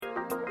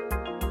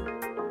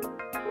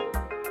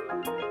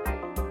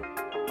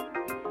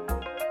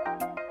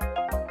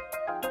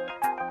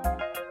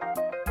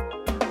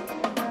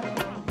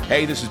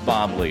Hey, this is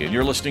Bob Lee, and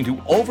you're listening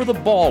to Over the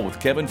Ball with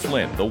Kevin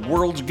Flynn, the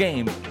world's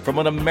game from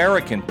an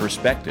American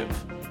perspective.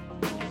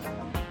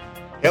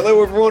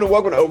 Hello, everyone, and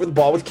welcome to Over the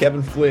Ball with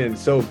Kevin Flynn.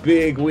 So,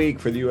 big week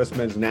for the U.S.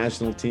 men's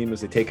national team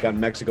as they take on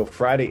Mexico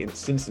Friday in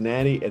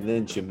Cincinnati and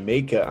then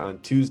Jamaica on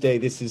Tuesday.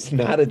 This is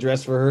not a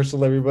dress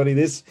rehearsal, everybody.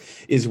 This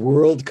is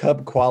World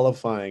Cup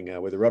qualifying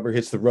where the rubber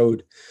hits the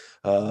road,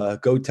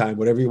 go time,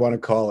 whatever you want to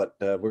call it.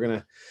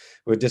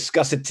 We'll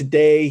discuss it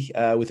today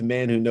with a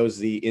man who knows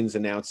the ins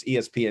and outs,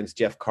 ESPN's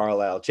Jeff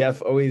Carlisle. Jeff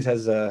always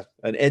has an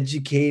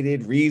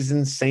educated,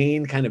 reasoned,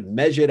 sane, kind of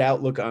measured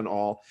outlook on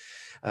all.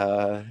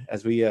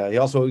 He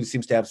also always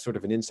seems to have sort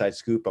of an inside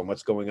scoop on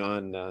what's going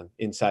on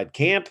inside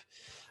camp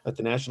at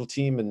the national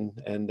team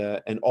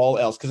and all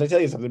else. Because I tell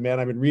you something, man,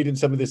 I've been reading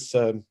some of this,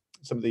 some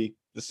of the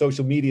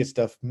social media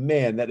stuff.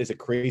 Man, that is a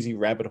crazy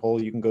rabbit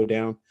hole you can go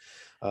down.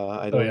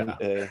 I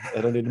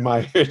don't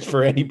admire it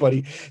for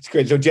anybody. It's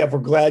great. So, Jeff, we're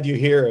glad you're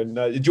here.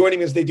 And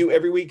joining us, they do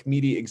every week,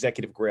 media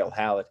executive Grayle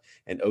Hallett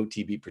and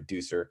OTB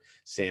producer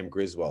Sam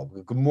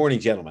Griswold. Good morning,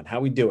 gentlemen. How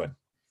we doing?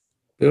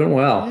 Doing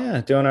well. Yeah,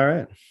 doing all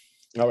right.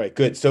 All right,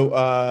 good.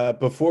 So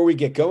before we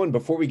get going,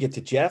 before we get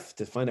to Jeff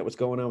to find out what's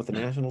going on with the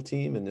national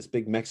team and this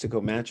big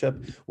Mexico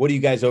matchup, what are you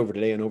guys over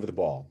today and Over the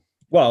Ball?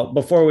 Well,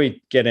 before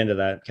we get into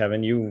that,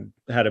 Kevin, you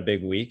had a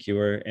big week. You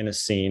were in a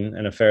scene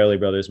in a Farrelly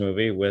Brothers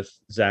movie with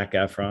Zac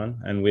Efron,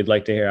 and we'd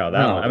like to hear how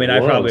that went. I mean, I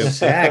probably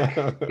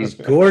Zac, he's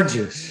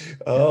gorgeous.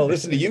 Oh,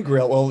 listen to you,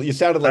 Grayle. Well, you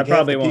sounded like I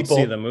probably won't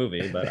see the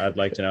movie, but I'd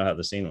like to know how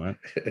the scene went.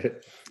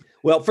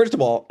 Well, first of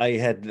all, I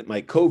had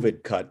my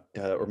COVID cut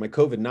or my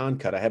COVID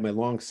non-cut. I had my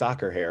long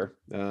soccer hair,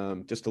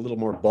 just a little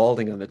more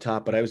balding on the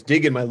top, but I was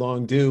digging my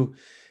long do.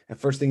 And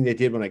first thing they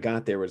did when I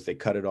got there was they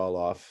cut it all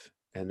off.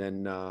 And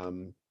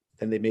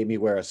then they made me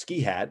wear a ski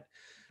hat,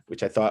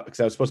 which I thought, because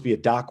I was supposed to be a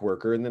dock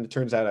worker. And then it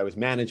turns out I was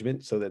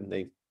management. So then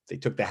they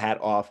took the hat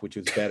off, which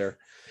was better.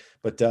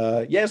 But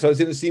so I was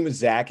in the scene with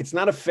Zac. It's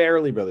not a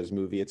Farrelly Brothers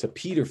movie. It's a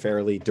Peter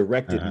Farrelly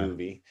directed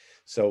movie.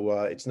 So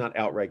it's not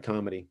outright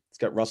comedy. It's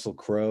got Russell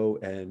Crowe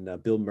and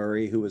Bill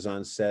Murray, who was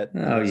on set.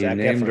 Oh, you Zac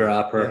name Efron.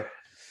 dropper.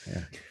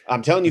 Yeah.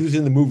 I'm telling you who's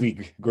in the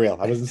movie, Grayle.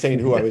 I wasn't saying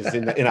who I was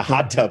in a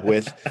hot tub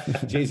with.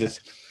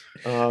 Jesus.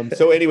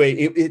 So anyway,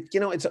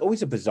 it's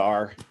always a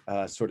bizarre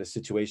sort of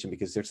situation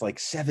because there's like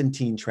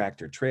 17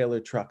 tractor trailer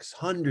trucks,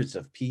 hundreds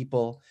of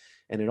people,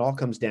 and it all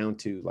comes down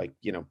to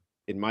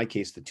in my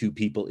case, the two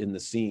people in the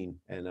scene.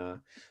 And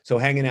so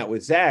hanging out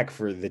with Zac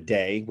for the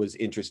day was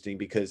interesting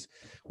because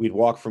we'd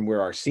walk from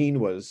where our scene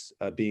was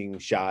being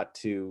shot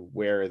to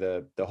where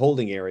the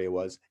holding area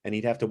was, and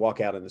he'd have to walk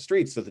out on the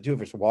streets. So the two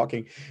of us were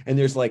walking, and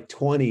there's like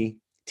 20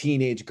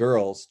 teenage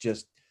girls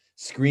just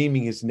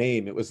screaming his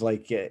name. It was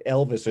like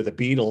Elvis or the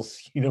Beatles,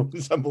 it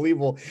was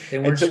unbeliable. They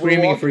weren't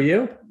screaming for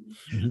you?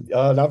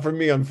 Not for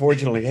me,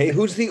 unfortunately. Hey,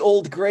 who's the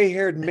old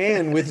gray-haired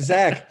man with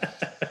Zac?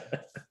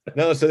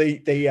 No, so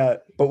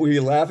but we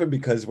were laughing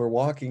because we're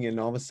walking and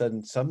all of a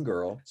sudden some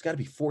girl, it's got to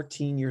be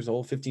 14 years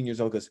old, 15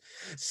 years old, goes,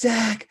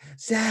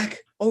 Zac,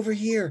 over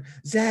here.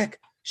 Zac,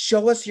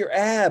 show us your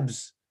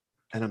abs.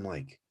 And I'm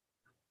like,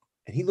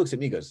 and he looks at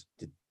me, goes,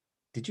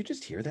 did you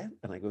just hear that?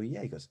 And I go,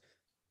 yeah. He goes,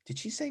 did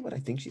she say what I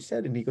think she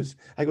said? And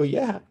I go,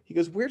 yeah. He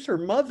goes, where's her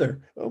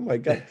mother? Oh my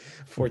God.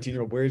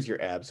 14-year-old, where's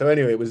your abs? So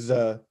anyway, it was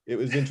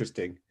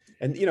interesting.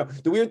 And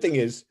the weird thing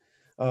is,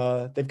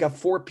 they've got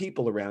 4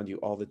 people around you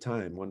all the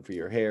time. One for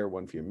your hair,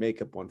 one for your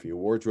makeup, one for your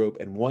wardrobe,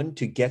 and one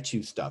to get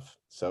you stuff.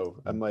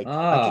 So I'm like,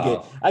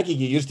 I could get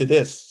used to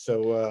this.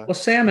 So, well,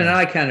 Sam and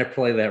I kind of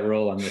play that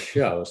role on the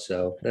show,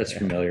 so that's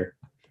familiar.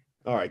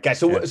 All right, guys.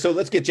 So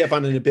let's get Jeff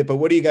on in a bit, but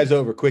what are you guys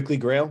over quickly,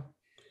 Grayle?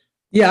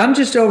 Yeah, I'm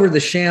just over the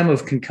sham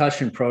of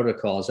concussion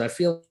protocols. I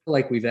feel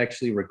like we've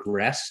actually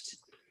regressed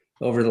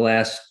over the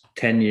last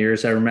 10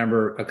 years. I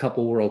remember a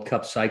couple World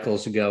Cup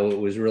cycles ago, it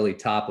was really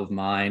top of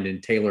mind,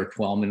 and Taylor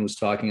Twellman was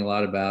talking a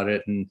lot about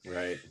it. And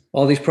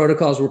all these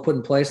protocols were put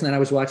in place. And then I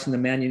was watching the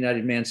Man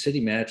United Man City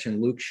match, and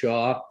Luke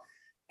Shaw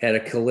had a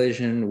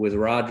collision with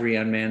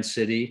Rodri on Man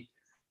City.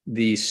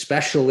 The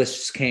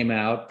specialists came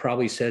out,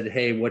 probably said,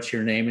 hey, what's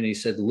your name? And he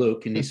said,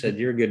 Luke. And he said,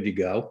 you're good to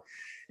go.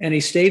 And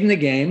he stayed in the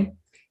game.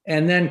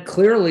 And then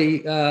clearly,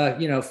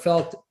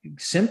 felt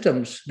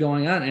symptoms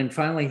going on, and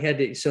finally had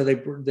to. So they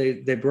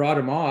brought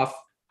him off.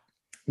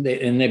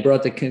 They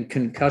brought the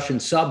concussion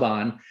sub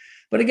on.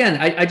 But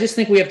again, I just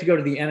think we have to go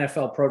to the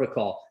NFL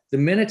protocol. The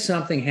minute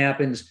something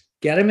happens,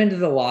 get him into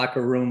the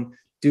locker room,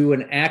 do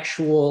an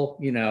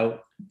actual,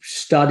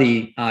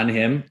 study on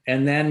him,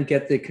 and then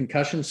get the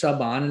concussion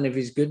sub on. And if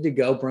he's good to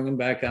go, bring him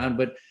back on.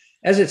 But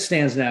as it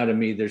stands now, to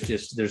me,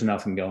 there's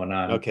nothing going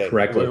on. Okay,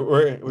 correctly.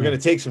 We're going to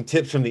take some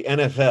tips from the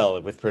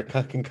NFL with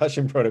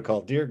concussion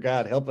protocol. Dear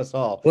God, help us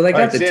all. Well, they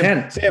got the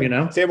tent.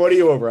 Sam, what are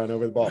you over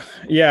the ball?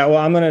 Yeah, well,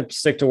 I'm going to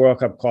stick to World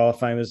Cup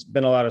qualifying. There's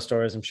been a lot of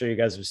stories I'm sure you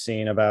guys have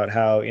seen about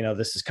how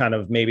this is kind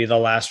of maybe the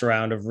last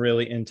round of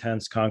really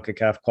intense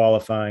CONCACAF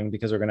qualifying,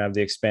 because we're going to have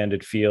the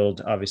expanded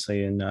field,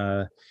 obviously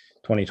in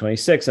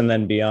 2026 and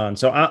then beyond.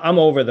 So I'm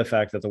over the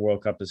fact that the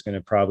World Cup is going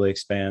to probably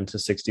expand to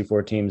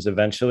 64 teams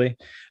eventually.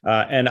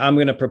 And I'm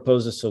going to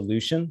propose a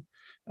solution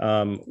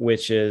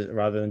which is,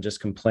 rather than just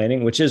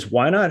complaining, which is,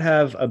 why not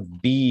have a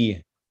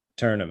B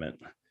tournament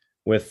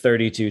with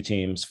 32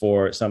 teams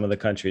for some of the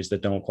countries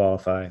that don't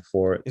qualify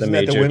for the Isn't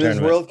major that the Women's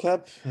tournament? World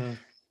Cup?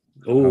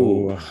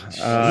 That's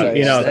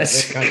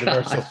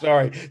controversial.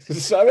 Sorry,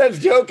 I was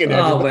joking.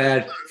 Oh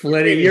man,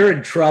 Flinty, you're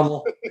in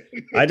trouble.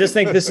 I just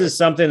think this is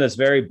something that's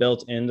very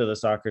built into the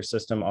soccer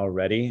system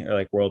already, or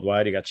like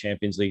worldwide. You got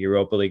Champions League,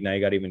 Europa League, now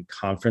you got even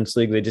Conference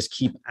League. They just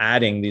keep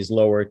adding these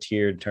lower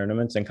tiered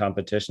tournaments and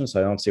competitions.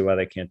 So I don't see why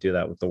they can't do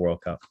that with the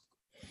World Cup.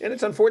 And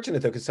it's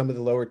unfortunate though, because some of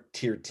the lower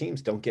tier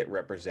teams don't get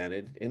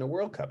represented in a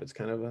World Cup. It's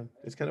kind of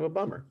a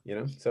bummer, you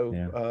know. So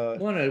Yeah. I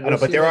know,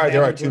 but there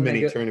are too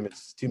many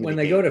tournaments. When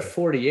they go to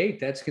 48,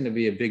 that's going to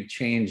be a big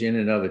change in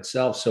and of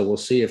itself. So we'll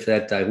see if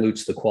that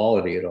dilutes the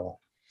quality at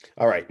all.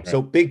 All right.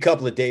 So big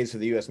couple of days for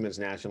the U.S. men's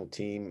national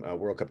team,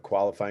 World Cup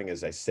qualifying.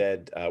 As I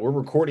said, we're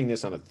recording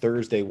this on a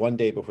Thursday, one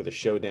day before the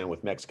showdown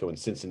with Mexico in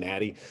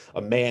Cincinnati.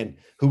 A man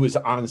who was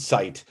on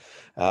site,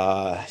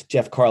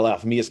 Jeff Carlisle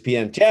from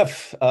ESPN.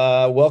 Jeff,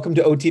 welcome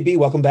to OTB.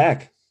 Welcome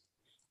back.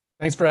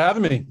 Thanks for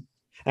having me.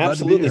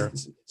 Absolutely.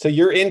 So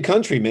you're in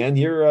country, man.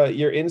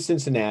 You're in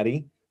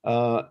Cincinnati.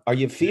 Are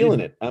you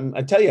feeling it?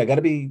 I tell you, I got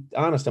to be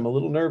honest. I'm a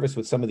little nervous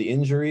with some of the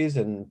injuries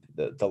and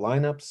the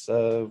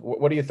lineups.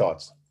 What are your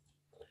thoughts?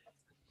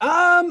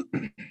 I'm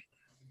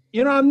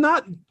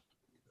not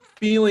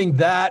feeling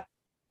that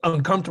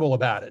uncomfortable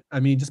about it. I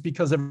mean, just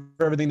because of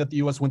everything that the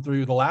U.S. went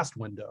through the last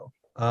window.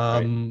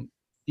 Right.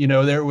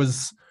 There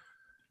was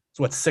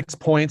 6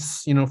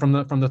 points, from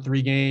the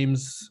 3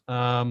 games.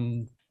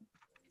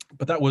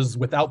 But that was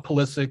without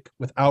Pulisic,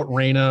 without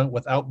Reyna,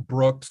 without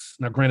Brooks.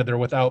 Now, granted, they're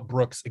without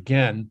Brooks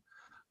again.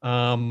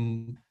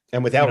 And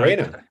without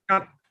Reyna.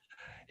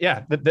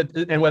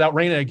 And without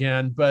Reyna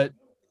again. But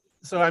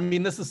so, I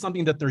mean, this is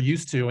something that they're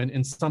used to,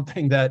 and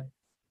something that,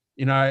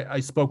 I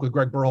spoke with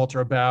Greg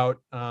Berhalter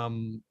about, a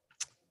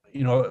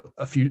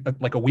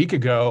week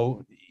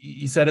ago.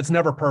 He said it's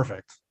never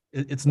perfect.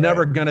 It's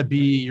never going to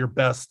be your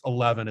best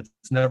 11.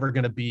 It's never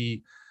going to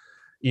be,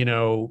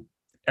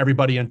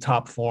 everybody in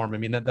top form. I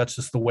mean, that's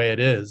just the way it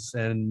is.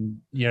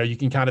 And, you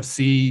can kind of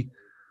see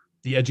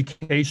the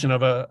education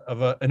of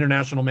a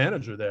international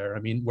manager there. I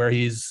mean, where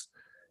he's,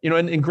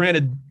 and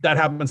granted that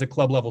happens at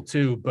club level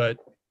too, but,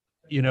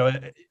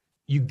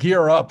 you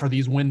gear up for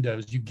these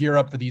windows, you gear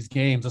up for these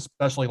games,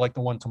 especially like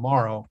the one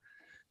tomorrow.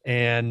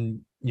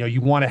 And,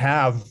 you want to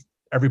have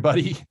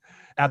everybody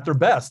at their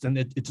best, and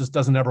it just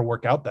doesn't ever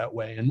work out that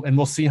way. And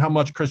we'll see how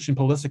much Christian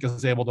Pulisic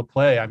is able to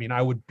play. I mean,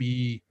 I would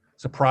be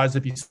surprised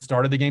if he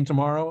started the game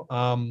tomorrow.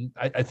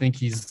 I think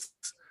his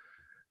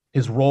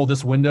role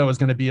this window is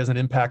going to be as an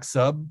impact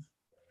sub.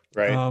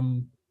 Right.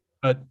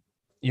 But,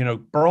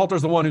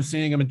 Berhalter's the one who's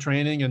seeing him in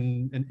training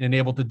and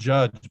able to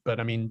judge. But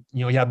I mean,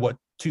 he had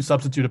 2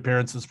 substitute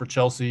appearances for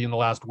Chelsea in the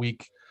last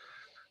week.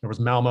 There was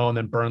Malmo and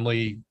then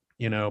Burnley,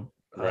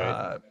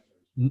 Right.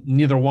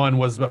 Neither one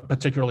was a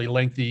particularly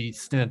lengthy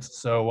stint.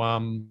 So,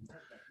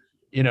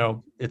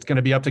 it's going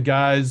to be up to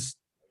guys,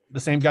 the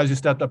same guys who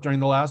stepped up during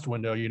the last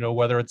window,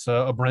 whether it's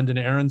a Brendan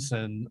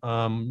Aronson.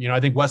 I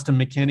think Weston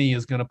McKennie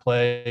is going to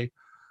play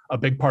a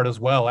big part as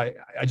well. I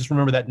just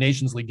remember that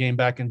Nations League game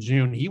back in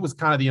June. He was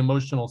kind of the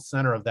emotional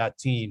center of that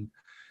team.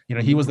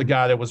 He was the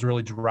guy that was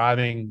really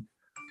driving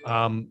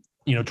the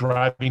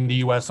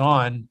U.S.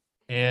 on,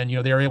 and,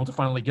 they were able to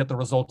finally get the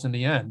results in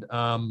the end.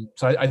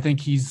 So I think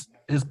his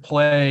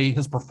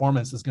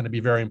performance is going to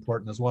be very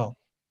important as well.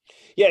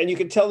 Yeah, and you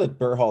can tell that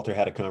Berhalter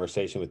had a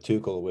conversation with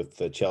Tuchel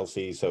with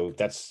Chelsea. So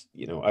that's,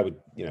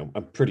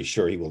 I'm pretty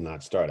sure he will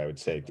not start, I would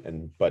say.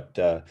 But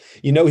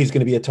he's going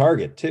to be a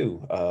target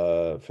too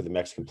for the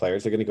Mexican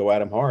players. They're going to go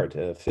at him hard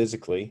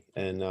physically.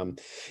 And,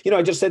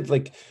 I just said,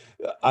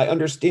 I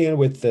understand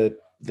with the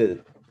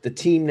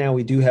team now,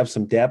 we do have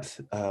some depth,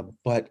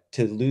 but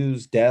to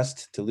lose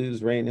Dest, to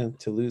lose Reyna,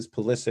 to lose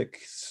Pulisic,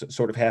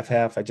 sort of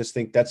half-half, I just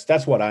think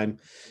that's what I'm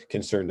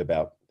concerned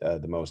about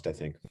the most, I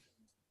think.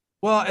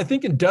 Well, I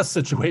think in Dest's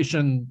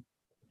situation,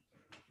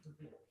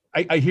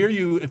 I hear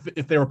you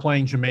if they were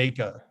playing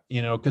Jamaica,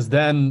 because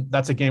then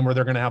that's a game where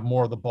they're going to have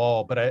more of the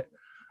ball. But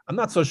I'm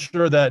not so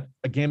sure that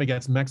a game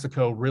against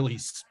Mexico really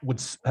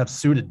would have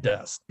suited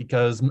Dest,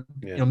 because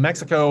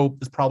Mexico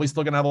is probably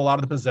still going to have a lot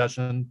of the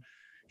possession.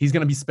 He's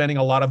going to be spending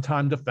a lot of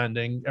time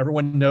defending.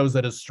 Everyone knows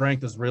that his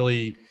strength is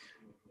really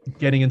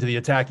getting into the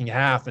attacking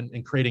half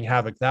and creating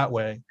havoc that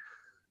way.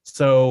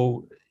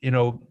 So,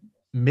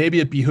 maybe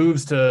it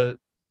behooves to,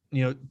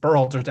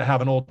 Berhalter to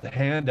have an old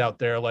hand out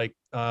there like,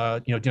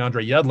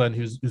 DeAndre Yedlin,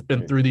 who's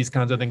been through these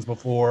kinds of things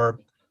before,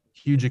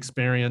 huge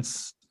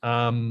experience.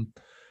 And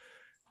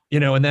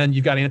then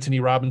you've got Anthony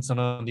Robinson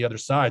on the other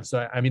side.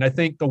 So, I mean, I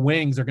think the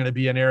wings are going to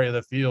be an area of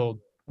the field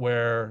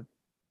where,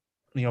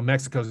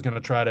 Mexico is going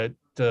to try to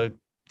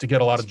get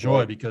a lot of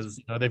joy,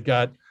 because they've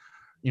got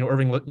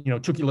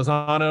Chucky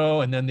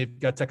Lozano, and then they've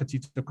got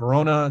Tecatito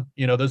Corona.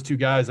 Those 2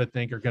 guys I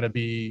think are going to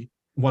be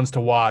ones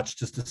to watch,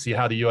 just to see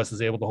how the U.S.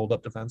 is able to hold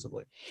up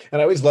defensively. And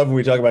I always love when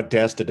we talk about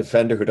Dest, a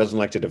defender who doesn't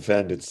like to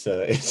defend. It's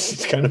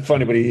kind of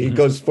funny, but he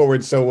goes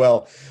forward so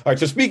well. All right,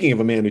 so speaking of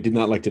a man who did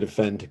not like to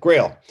defend,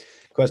 Grayle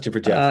Question for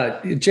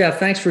Jeff. Jeff,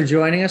 thanks for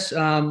joining us.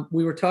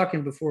 We were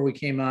talking before we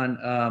came on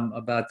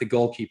about the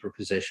goalkeeper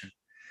position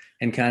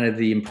and kind of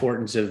the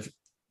importance of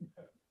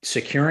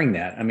securing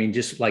that. I mean,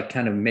 just like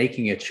kind of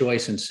making a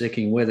choice and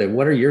sticking with it.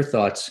 What are your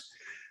thoughts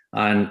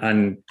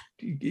on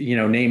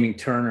naming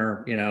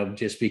Turner,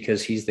 just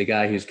because he's the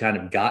guy who's kind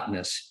of gotten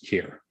us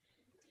here?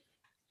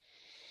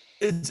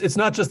 It's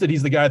not just that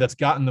he's the guy that's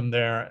gotten them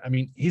there. I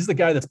mean, he's the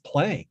guy that's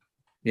playing.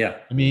 Yeah.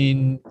 I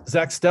mean,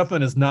 Zach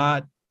Steffen is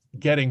not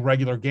getting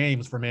regular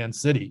games for Man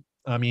City.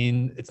 I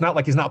mean, it's not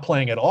like he's not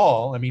playing at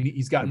all. I mean,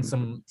 he's gotten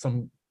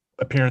some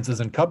appearances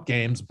in cup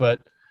games,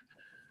 but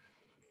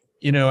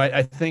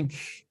I think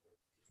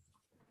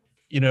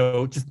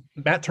just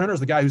Matt Turner is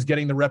the guy who's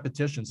getting the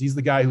repetitions. He's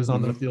the guy who's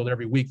on the field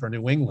every week for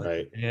New England.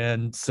 Right.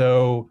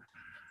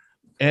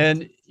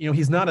 And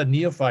he's not a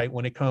neophyte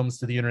when it comes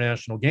to the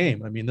international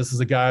game. I mean, this is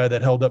a guy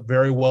that held up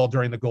very well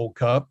during the Gold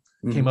Cup,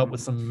 came up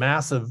with some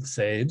massive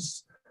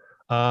saves.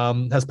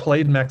 Has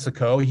played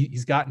Mexico.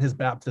 He's gotten his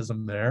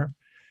baptism there.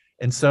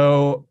 And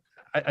so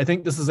I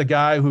think this is a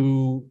guy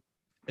who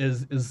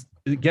is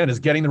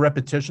getting the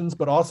repetitions,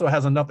 but also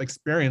has enough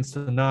experience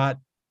to not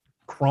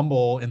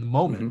crumble in the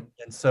moment.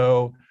 And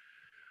so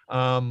if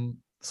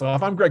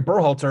I'm Greg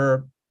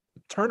Berhalter,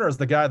 Turner is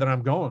the guy that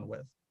I'm going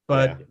with.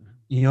 But,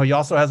 he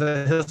also has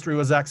a history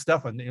with Zach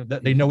Steffen.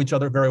 That they know each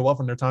other very well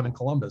from their time in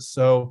Columbus.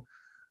 So,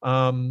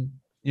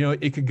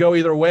 it could go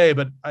either way.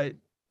 But I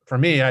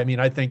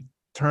think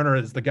Turner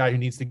is the guy who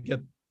needs to get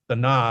the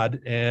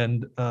nod,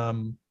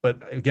 but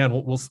again,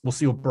 we'll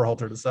see what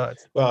Berhalter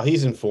decides. Well,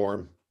 he's in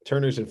form.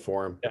 Turner's in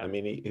form. I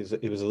mean,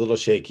 he was a little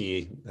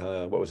shaky.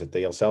 What was it?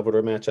 The El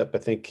Salvador matchup, I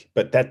think.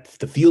 But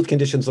the field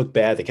conditions looked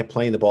bad. They kept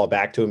playing the ball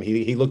back to him.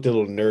 He looked a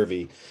little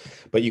nervy,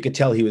 but you could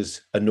tell he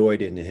was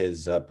annoyed in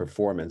his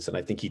performance. And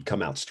I think he'd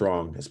come out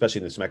strong,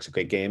 especially in this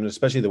Mexico game, and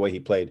especially the way he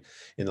played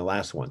in the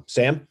last one.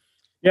 Sam?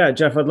 Yeah,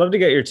 Jeff, I'd love to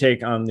get your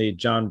take on the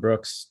John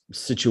Brooks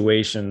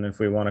situation, if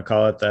we want to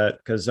call it that,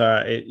 because,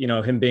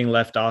 him being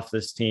left off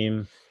this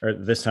team or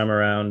this time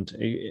around,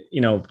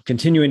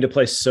 continuing to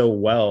play so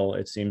well,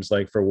 it seems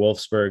like for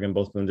Wolfsburg in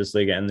both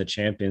Bundesliga and the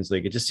Champions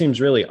League, it just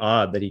seems really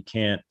odd that he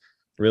can't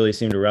really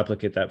seem to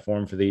replicate that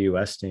form for the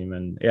U.S. team.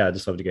 And yeah, I'd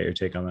just love to get your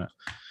take on that.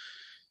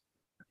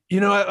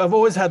 I've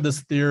always had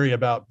this theory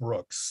about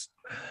Brooks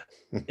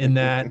in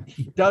that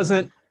he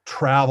doesn't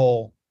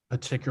travel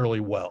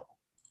particularly well,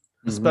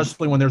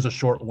 especially when there's a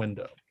short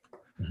window.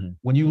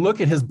 When you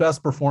look at his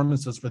best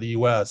performances for the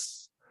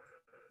U.S.,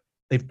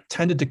 they've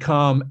tended to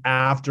come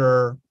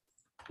after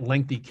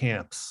lengthy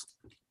camps,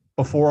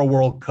 before a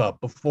World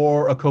Cup,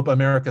 before a Copa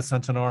America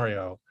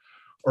Centenario,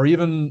 or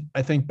even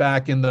I think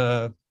back in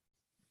the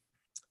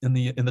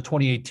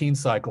 2018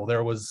 cycle,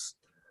 there was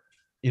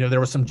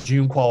some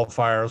June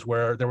qualifiers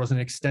where there was an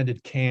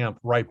extended camp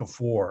right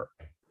before,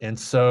 and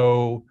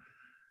so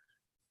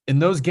in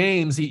those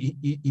games,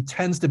 he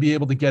tends to be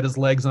able to get his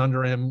legs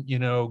under him,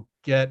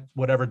 get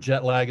whatever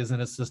jet lag is in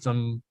his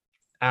system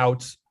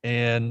out,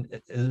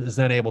 and is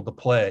then able to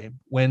play.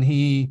 When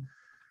he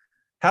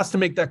has to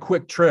make that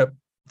quick trip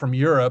from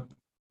Europe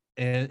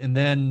and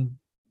then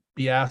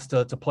be asked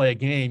to play a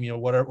game,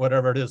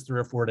 whatever it is, 3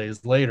 or 4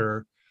 days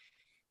later,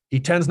 he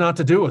tends not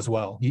to do as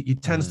well. He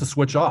tends to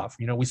switch off.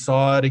 We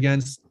saw it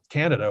against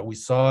Canada. We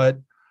saw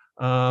it.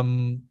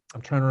 I'm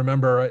trying to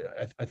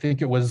remember. I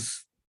think it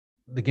was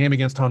the game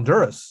against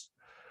Honduras,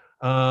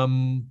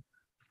 where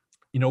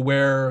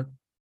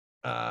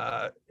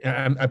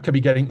I could be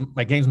getting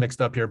my games mixed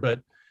up here,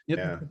 but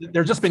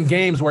there's just been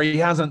games where he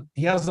hasn't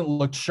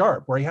looked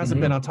sharp, where he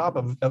hasn't been on top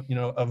of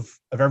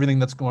everything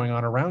that's going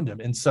on around him.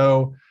 And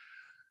so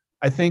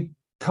I think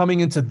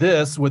coming into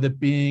this, with it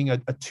being a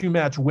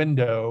 2-match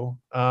window,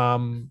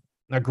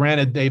 now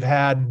granted they've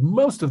had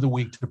most of the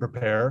week to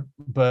prepare,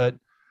 but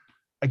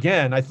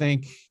again, I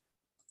think,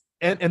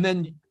 and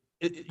then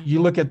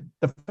you look at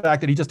the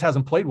fact that he just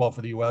hasn't played well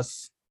for the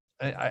U.S.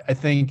 I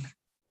think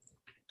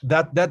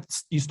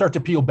that's you start to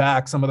peel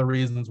back some of the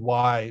reasons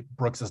why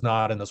Brooks is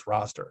not in this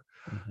roster.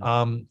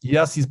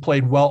 Yes, he's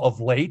played well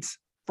of late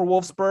for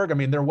Wolfsburg. I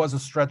mean, there was a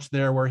stretch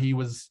there where he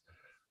was,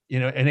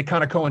 and it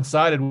kind of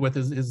coincided with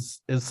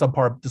his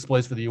subpar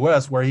displays for the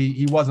U.S., where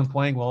he wasn't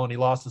playing well and he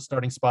lost his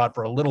starting spot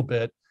for a little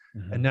bit,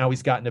 and now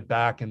he's gotten it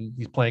back and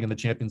he's playing in the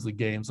Champions League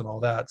games and all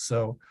that.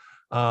 So.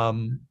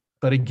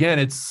 But again,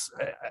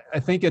 I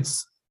think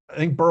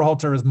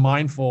Berhalter is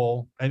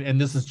mindful, and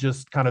this is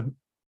just kind of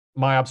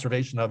my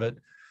observation of it.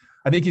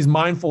 I think he's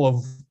mindful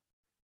of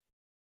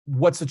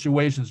what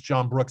situations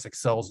John Brooks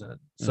excels in.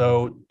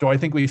 So do I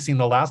think we've seen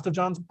the last of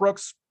John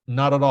Brooks?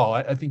 Not at all.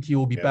 I think he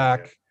will be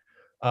back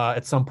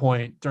at some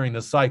point during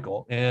this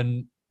cycle.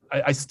 And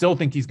I still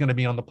think he's going to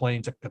be on the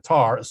plane to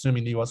Qatar,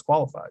 assuming the U.S.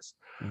 qualifies.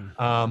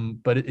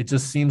 But it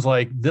just seems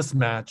like this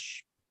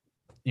match,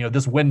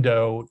 this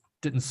window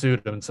didn't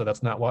suit him, so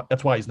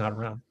that's why he's not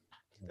around.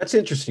 That's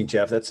interesting,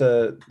 Jeff. That's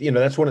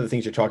that's one of the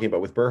things you're talking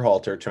about with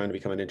Berhalter trying to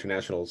become an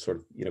international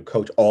sort of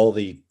coach. All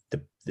the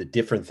the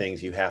different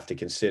things you have to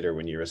consider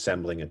when you're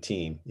assembling a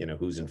team,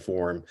 who's in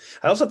form.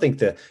 I also think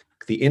the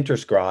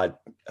inter-squad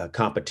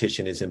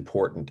competition is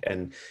important.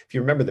 And if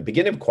you remember the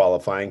beginning of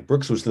qualifying,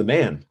 Brooks was the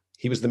man.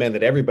 He was the man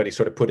that everybody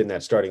sort of put in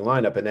that starting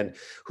lineup. And then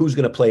who's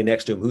going to play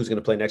next to him?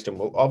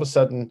 Well, all of a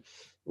sudden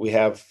we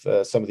have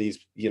some of these,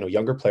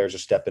 younger players are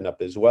stepping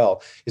up as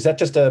well. Is that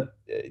just do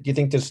you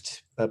think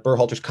just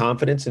Berhalter's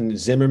confidence in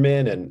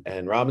Zimmerman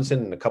and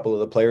Robinson and a couple of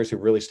the players who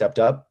really stepped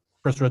up?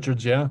 Chris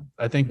Richards, yeah.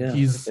 I think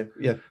he's,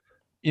 yeah.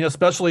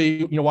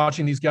 Especially,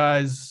 watching these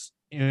guys,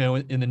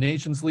 in the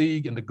Nations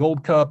League and the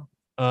Gold Cup.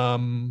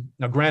 Now,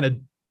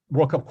 granted,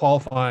 World Cup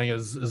qualifying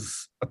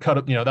is a cut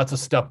up, that's a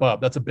step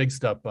up. That's a big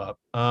step up.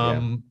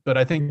 But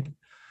I think,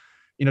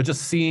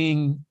 just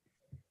seeing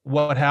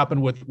what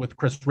happened with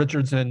Chris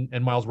Richards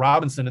and Miles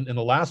Robinson in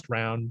the last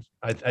round,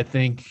 I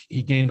think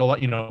he gained a lot,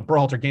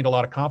 Berhalter gained a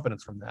lot of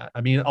confidence from that.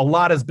 I mean, a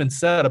lot has been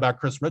said about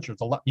Chris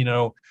Richards, a lot,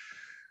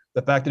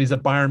 the fact that he's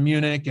at Bayern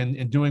Munich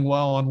and doing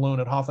well on loan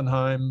at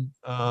Hoffenheim,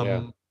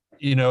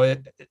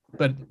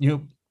 but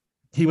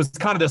he was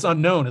kind of this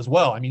unknown as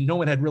well. I mean, no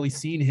one had really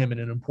seen him in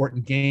an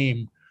important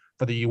game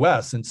for the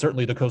U.S., and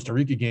certainly the Costa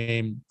Rica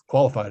game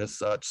qualified as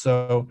such.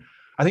 So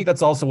I think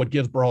that's also what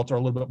gives Berhalter a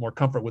little bit more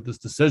comfort with this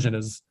decision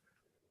is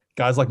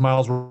guys like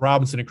Miles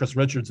Robinson and Chris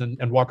Richards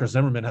and Walker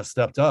Zimmerman have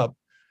stepped up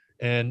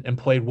and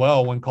played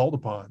well when called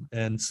upon.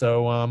 And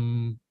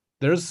so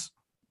there's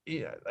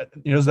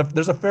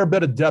a fair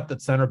bit of depth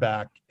at center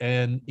back,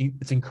 and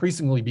it's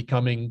increasingly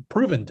becoming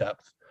proven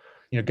depth.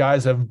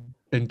 Guys have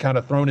been kind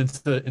of thrown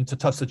into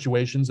tough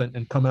situations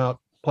and come out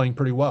playing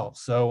pretty well.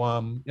 So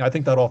I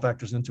think that all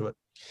factors into it.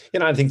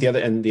 I think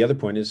the other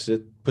point is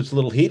it puts a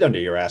little heat under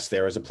your ass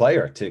there as a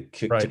player to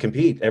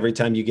compete every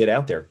time you get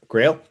out there.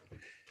 Grayle?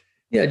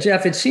 Yeah,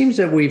 Jeff, it seems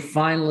that we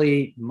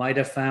finally might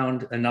have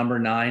found a number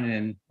 9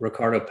 in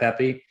Ricardo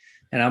Pepi,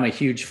 and I'm a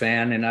huge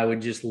fan, and I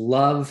would just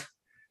love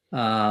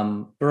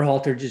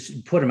Berhalter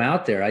just put him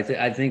out there. I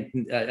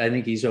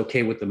think he's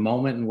okay with the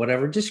moment and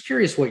whatever. Just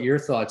curious what your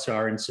thoughts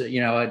are. And so,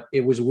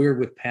 it was weird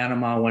with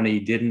Panama when he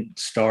didn't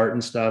start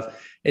and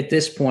stuff. At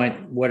this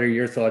point, what are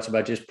your thoughts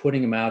about just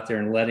putting him out there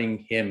and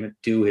letting him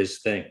do his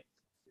thing?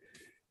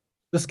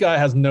 This guy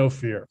has no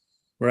fear.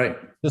 Right.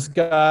 This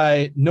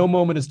guy, no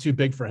moment is too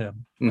big for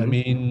him. Mm-hmm. I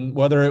mean,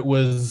 whether it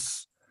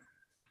was,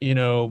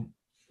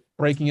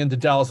 breaking into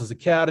Dallas's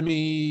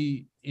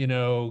academy,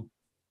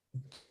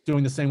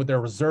 doing the same with their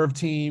reserve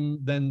team.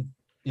 Then,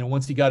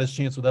 once he got his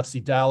chance with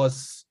FC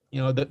Dallas,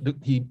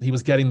 he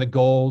was getting the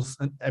goals.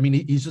 And I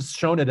mean, he's just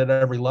shown it at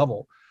every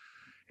level.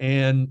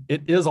 And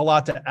it is a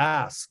lot to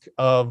ask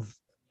of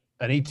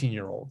an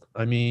 18-year-old.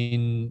 I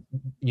mean,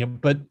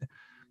 but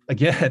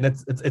again,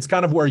 it's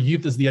kind of where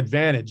youth is the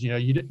advantage.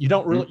 You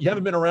don't really, you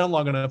haven't been around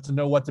long enough to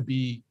know what to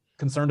be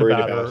concerned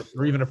about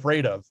or even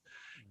afraid of.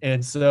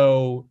 And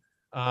so,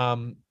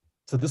 so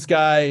this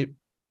guy,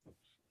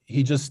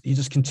 he just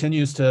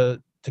continues to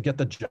get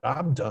the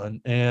job done.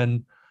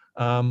 And,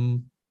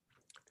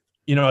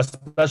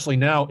 especially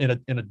now in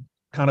a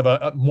kind of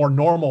a more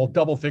normal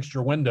double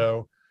fixture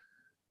window,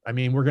 I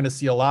mean, we're going to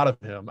see a lot of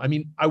him. I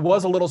mean, I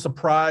was a little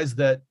surprised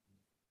that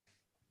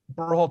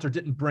Berhalter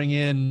didn't bring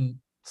in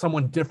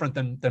someone different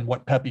than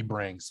what Pepi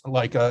brings,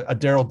 like a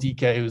Daryl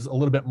Dike, who's a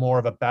little bit more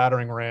of a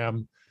battering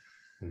ram,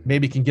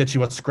 maybe can get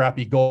you a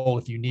scrappy goal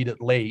if you need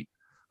it late.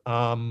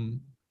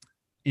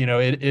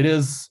 It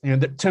is,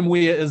 Tim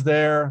Weah is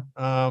there.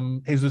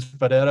 Jesus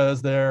Ferreira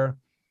is there.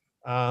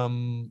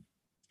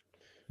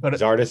 But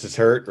Zardes is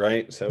hurt,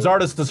 right? So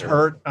Zardes is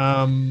hurt.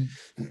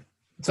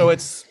 So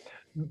it's,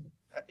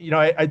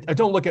 I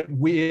don't look at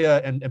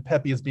Weah and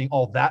Pepi as being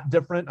all that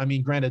different. I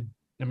mean, granted,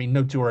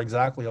 no two are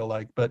exactly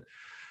alike, but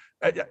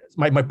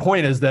my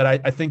point is that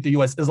I think the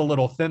U.S. is a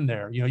little thin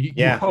there. You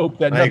hope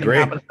that nothing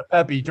happens to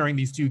Pepi during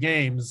these two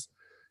games,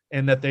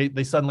 and that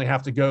they suddenly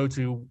have to go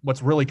to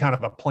what's really kind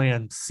of a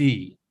plan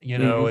C.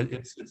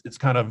 It's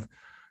kind of,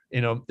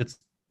 it's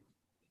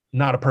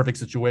not a perfect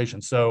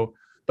situation. So,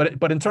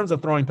 but in terms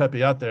of throwing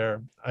Pepi out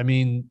there, I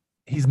mean,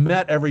 he's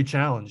met every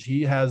challenge.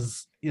 He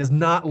has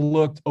not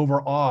looked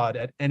overawed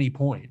at any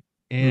point.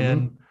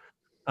 And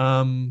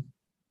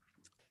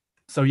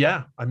so,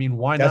 yeah, I mean,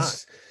 why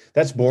not?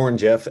 That's boring,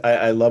 Jeff.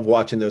 I love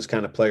watching those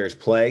kind of players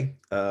play.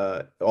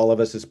 All of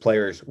us as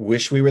players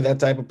wish we were that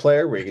type of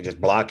player where you could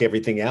just block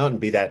everything out and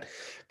be that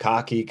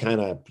cocky kind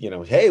of,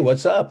 hey,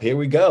 what's up? Here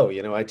we go.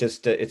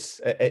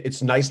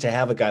 It's nice to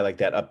have a guy like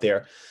that up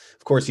there.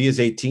 Of course, he is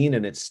 18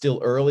 and it's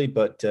still early,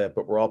 but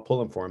we're all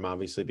pulling for him,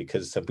 obviously,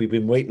 because we've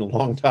been waiting a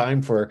long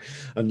time for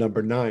a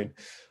number 9.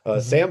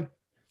 Sam?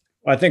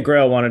 I think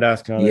Grayle wanted to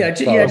ask another.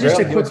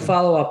 Just a quick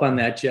follow-up on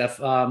that, Jeff.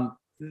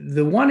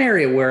 The one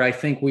area where I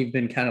think we've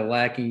been kind of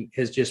lacking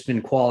has just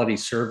been quality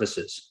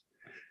services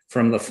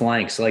from the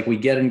flanks. Like we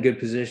get in good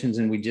positions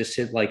and we just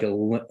hit like a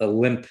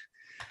limp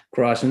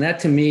cross. And that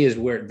to me is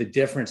where the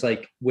difference,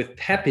 like with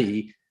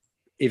Pepi,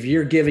 if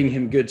you're giving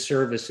him good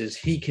services,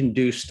 he can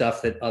do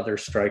stuff that other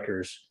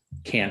strikers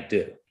can't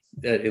do,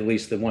 at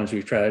least the ones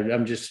we've tried.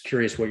 I'm just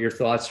curious what your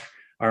thoughts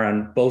are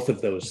on both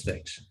of those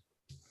things.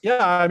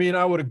 Yeah, I mean,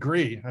 I would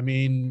agree. I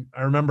mean,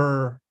 I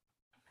remember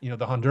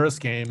the Honduras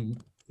game,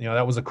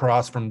 that was a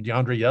cross from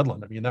DeAndre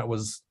Yedlin. I mean, that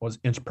was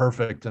inch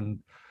perfect, and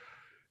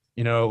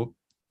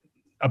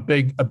a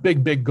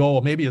big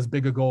goal, maybe as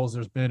big a goal as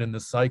there's been in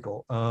this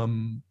cycle.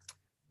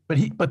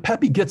 But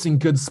Pepe gets in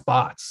good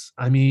spots.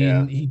 I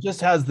mean, he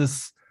just has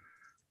this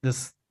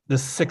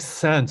sixth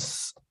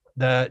sense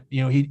that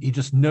he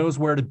just knows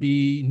where to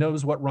be,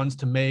 knows what runs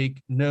to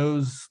make,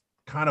 knows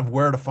kind of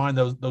where to find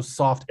those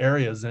soft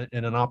areas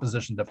in an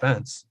opposition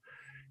defense.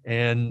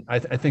 And I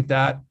think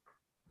that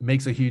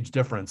makes a huge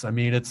difference. I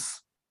mean,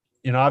 it's,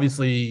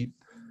 obviously,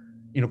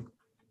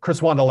 Chris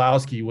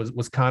Wondolowski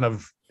was kind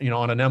of,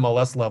 on an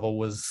MLS level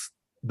was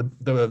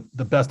the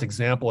best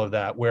example of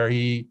that, where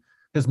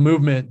his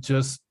movement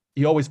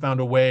he always found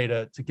a way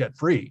to get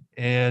free.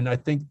 And I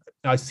think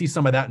I see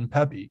some of that in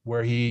Pepe,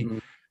 where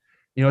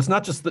it's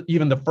not just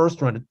even the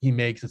first run he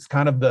makes, it's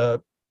kind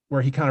of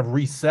where he kind of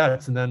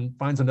resets and then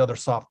finds another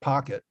soft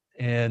pocket.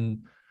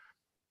 And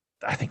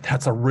I think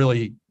that's a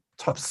really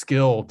tough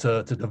skill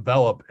to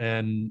develop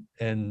and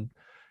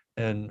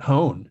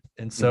hone.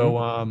 And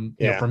so,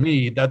 for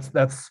me, that's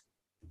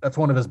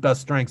one of his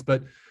best strengths.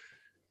 But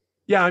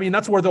yeah, I mean,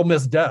 that's where they'll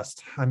miss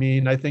Dest. I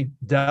mean, I think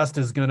Dest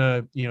is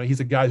gonna,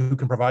 he's a guy who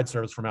can provide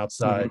service from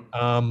outside.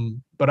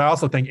 But I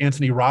also think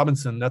Anthony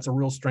Robinson, that's a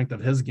real strength of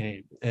his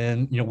game.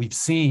 And, we've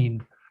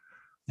seen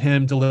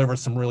him deliver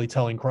some really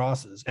telling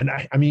crosses. And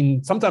I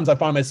mean, sometimes I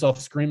find myself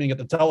screaming at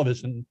the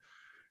television,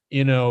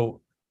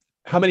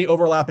 how many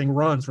overlapping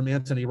runs from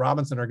Anthony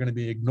Robinson are going to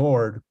be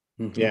ignored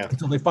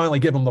until they finally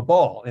give him the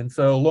ball. And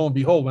so lo and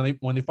behold,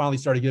 when they finally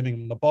started giving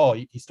him the ball,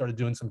 he started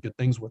doing some good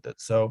things with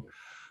it. So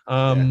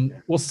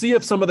we'll see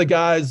if some of the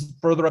guys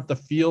further up the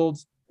field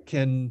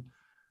can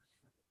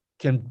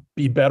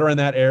be better in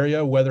that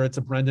area, whether it's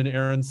a Brendan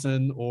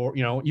Aronson or,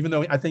 even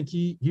though I think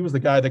he was the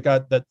guy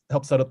that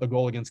helped set up the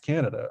goal against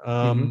Canada.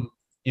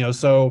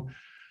 So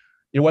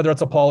whether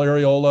it's a Paul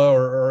Arriola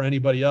or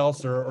anybody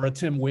else or a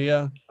Tim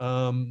Weah,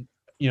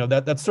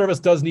 that service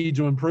does need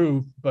to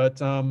improve,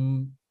 but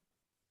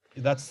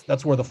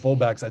that's where the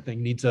fullbacks, I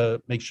think, need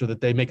to make sure that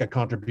they make a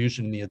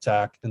contribution in the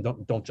attack and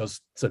don't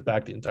just sit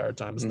back the entire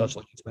time,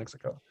 especially against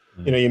Mexico.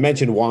 You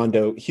mentioned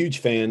Wando, huge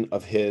fan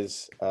of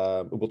his.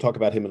 We'll talk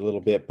about him in a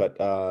little bit, but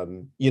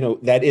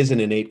that is an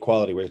innate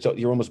quality where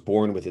you're almost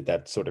born with it,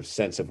 that sort of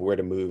sense of where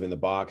to move in the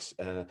box.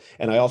 And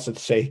I also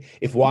say,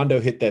 if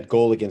Wando hit that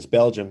goal against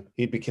Belgium,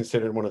 he'd be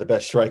considered one of the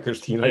best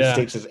strikers the United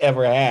States has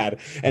ever had.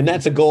 And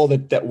that's a goal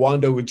that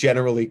Wando would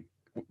generally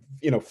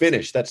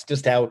finish. That's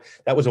just how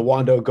that was a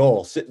Wando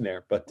goal sitting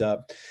there. But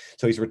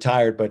so he's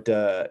retired, but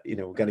we're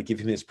going to give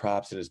him his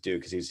props and his due,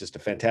 because he's just a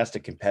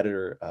fantastic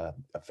competitor,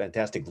 a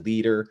fantastic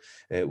leader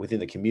within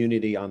the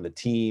community, on the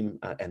team,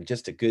 and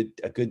just a good,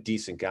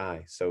 decent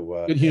guy.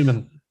 So good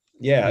human.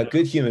 Yeah, a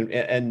good human,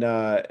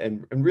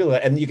 and really,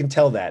 and you can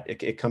tell that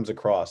it comes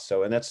across.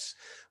 So, and that's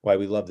why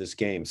we love this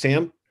game.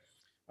 Sam?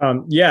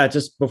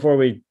 Just before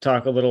we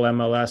talk a little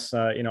MLS,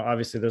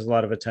 obviously there's a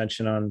lot of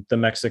attention on the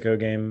Mexico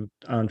game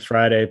on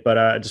Friday, but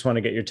I just want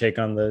to get your take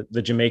on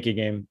the Jamaica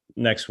game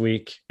next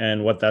week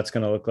and what that's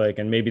going to look like,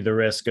 and maybe the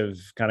risk of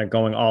kind of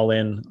going all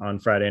in on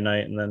Friday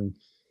night and then,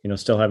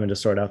 still having to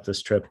sort out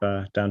this trip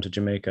down to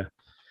Jamaica.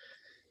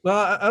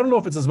 Well, I don't know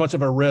if it's as much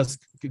of a risk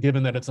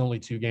given that it's only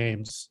 2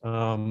 games.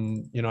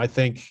 I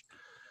think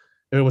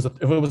if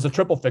it was a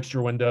triple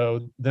fixture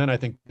window, then I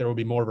think there would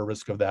be more of a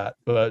risk of that.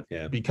 But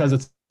because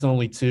it's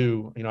only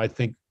 2, I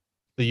think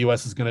the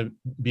U.S. is going to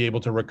be able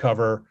to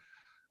recover.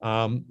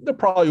 There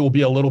probably will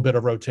be a little bit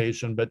of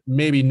rotation, but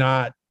maybe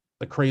not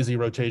the crazy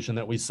rotation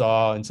that we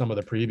saw in some of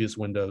the previous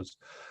windows.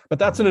 But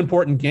that's an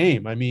important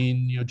game. I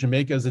mean,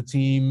 Jamaica is a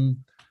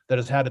team that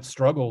has had its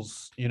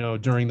struggles,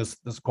 during this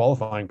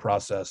qualifying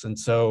process, and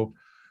so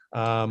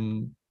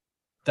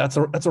that's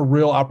a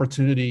real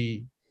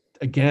opportunity,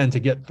 again, to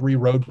get 3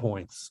 road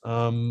points.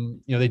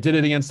 They did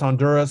it against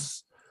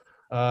Honduras.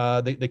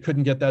 They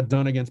couldn't get that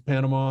done against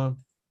Panama.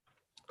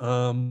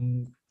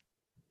 That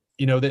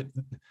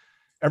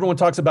everyone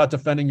talks about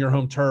defending your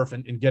home turf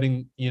and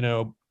getting,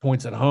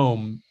 points at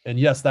home. And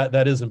yes,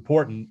 that is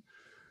important,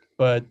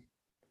 but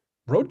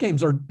road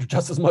games are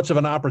just as much of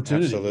an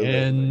opportunity. Absolutely.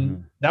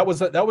 And that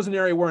was an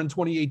area where in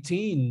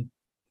 2018,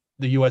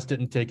 the U.S.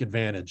 didn't take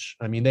advantage.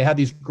 I mean, they had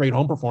these great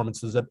home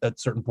performances at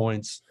certain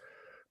points,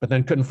 but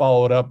then couldn't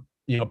follow it up,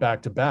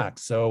 back to back.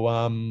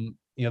 So,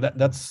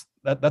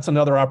 that's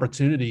another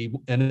opportunity.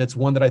 And it's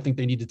one that I think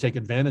they need to take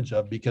advantage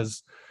of,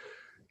 because,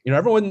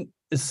 everyone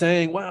is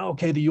saying, well,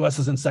 okay, the U.S.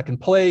 is in second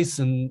place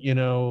and,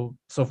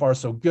 so far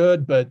so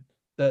good, but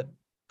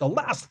the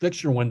last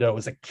fixture window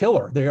is a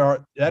killer.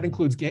 That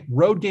includes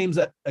road games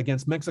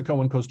against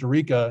Mexico and Costa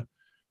Rica,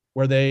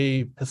 where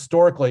they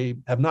historically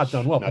have not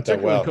done well,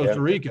 particularly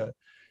Costa Rica.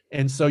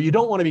 And so you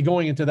don't want to be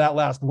going into that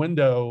last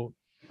window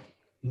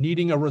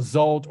needing a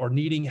result or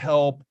needing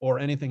help or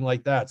anything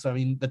like that. So, I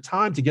mean, the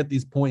time to get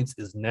these points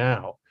is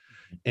now,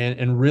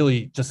 and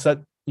really just set,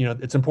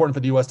 it's important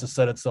for the U.S. to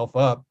set itself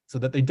up so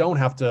that they don't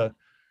have to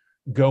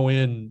go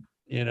in,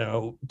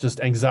 just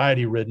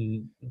anxiety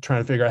ridden,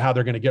 trying to figure out how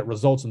they're going to get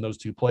results in those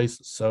two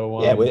places. So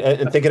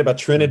and thinking about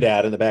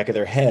Trinidad in the back of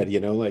their head,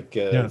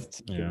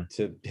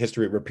 to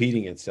history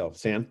repeating itself.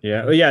 Sam?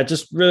 Yeah.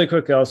 Just really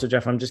quickly also,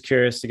 Jeff, I'm just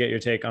curious to get your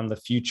take on the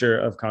future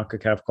of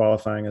CONCACAF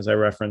qualifying, as I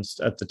referenced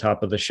at the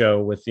top of the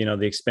show, with,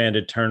 the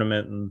expanded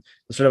tournament and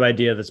the sort of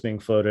idea that's being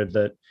floated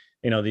that,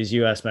 these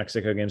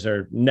US-Mexico games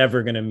are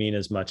never going to mean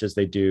as much as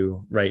they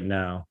do right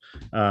now.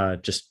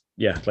 I'd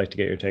like to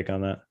get your take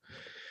on that.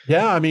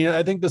 Yeah, I mean,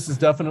 I think this is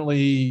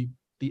definitely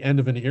the end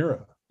of an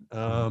era.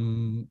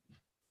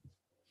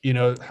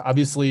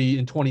 Obviously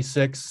in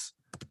 26,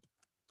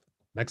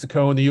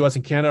 Mexico and the US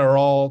and Canada are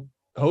all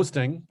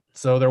hosting,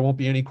 so there won't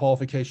be any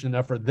qualification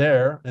effort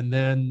there. And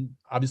then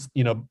obviously,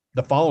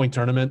 the following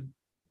tournament,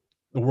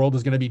 the world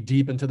is going to be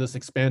deep into this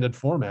expanded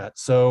format.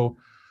 So,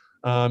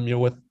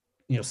 with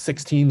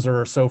 6 teams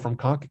or so from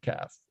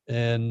CONCACAF,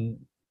 and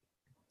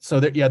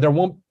so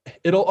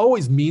it'll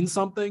always mean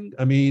something.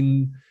 I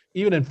mean,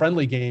 even in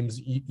friendly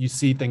games, you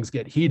see things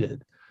get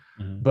heated,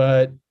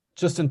 but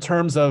just in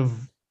terms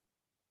of,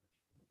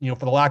 for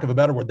the lack of a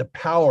better word, the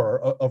power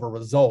of a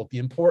result, the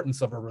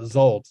importance of a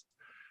result,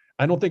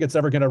 I don't think it's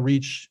ever going to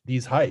reach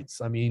these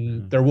heights. I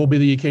mean, there will be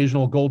the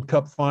occasional Gold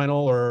Cup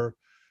final or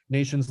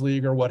Nations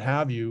League or what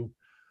have you,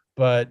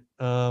 but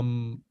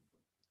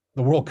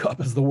the World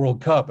Cup is the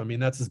World Cup. I mean,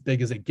 that's as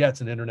big as it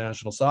gets in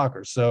international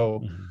soccer.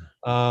 So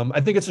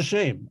I think it's a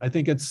shame. I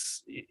think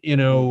it's,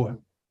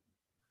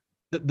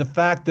 the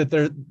fact that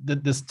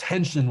that this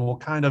tension will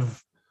kind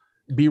of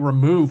be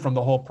removed from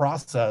the whole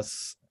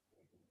process.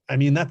 I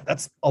mean,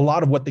 that's a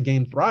lot of what the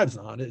game thrives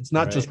on. It's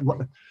not just,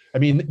 I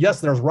mean,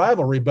 yes, there's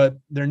rivalry, but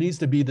there needs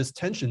to be this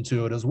tension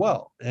to it as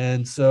well.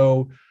 And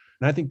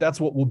I think that's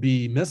what will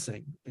be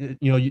missing.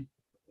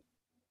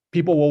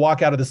 People will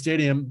walk out of the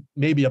stadium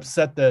maybe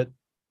upset that,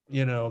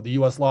 the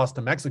U.S. lost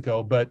to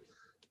Mexico, but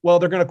they're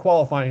going to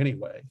qualify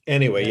anyway.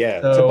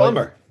 Yeah, it's a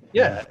bummer.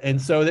 And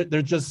so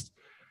there's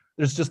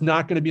just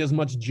not going to be as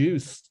much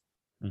juice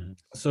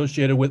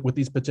associated with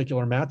these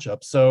particular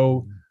matchups.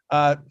 So,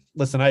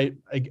 listen, I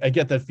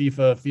get that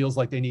FIFA feels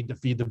like they need to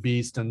feed the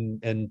beast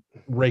and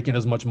rake in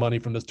as much money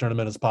from this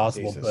tournament as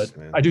possible. But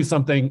man, I do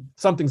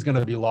something's going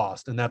to be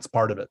lost, and that's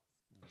part of it.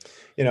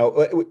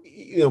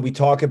 We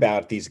talk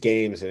about these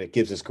games and it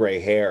gives us gray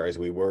hair as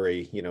we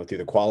worry, through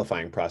the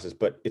qualifying process,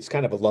 but it's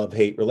kind of a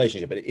love-hate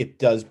relationship, but it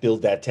does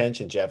build that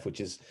tension, Jeff, which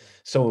is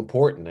so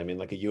important. I mean,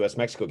 like a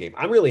US-Mexico game,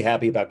 I'm really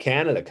happy about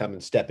Canada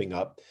stepping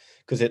up,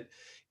 because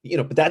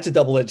but that's a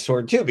double-edged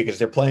sword too, because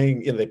they're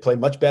playing, they play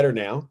much better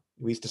now.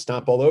 We used to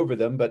stomp all over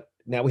them, but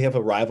now we have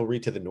a rivalry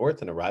to the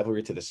north and a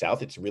rivalry to the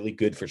south. It's really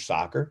good for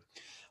soccer.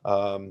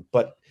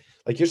 But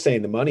like you're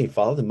saying,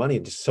 follow the money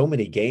into so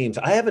many games.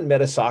 I haven't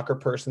met a soccer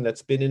person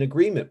that's been in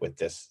agreement with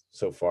this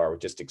so far, with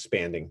just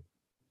expanding.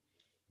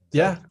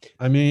 Yeah.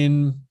 I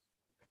mean,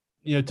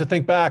 to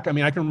think back, I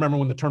mean, I can remember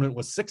when the tournament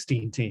was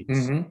 16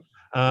 teams.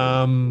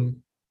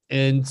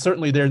 And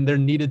certainly there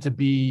needed to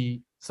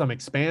be some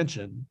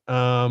expansion.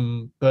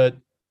 But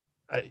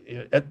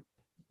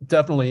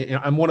definitely,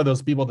 I'm one of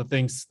those people that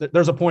thinks that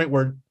there's a point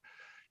where,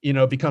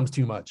 it becomes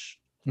too much.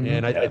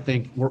 And I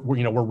think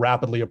we're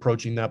rapidly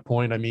approaching that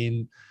point. I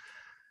mean,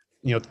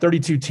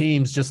 32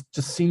 teams just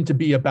seem to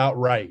be about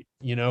right.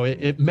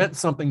 It meant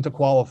something to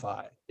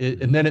qualify,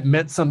 and then it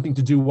meant something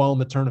to do well in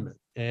the tournament.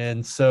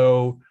 And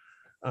so,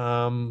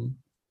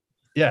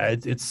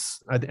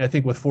 it's I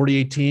think with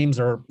 48 teams,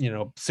 or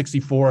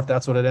 64, if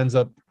that's what it ends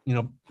up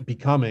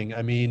becoming.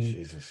 I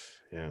mean,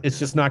 it's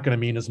just not going to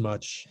mean as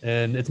much,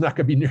 and it's not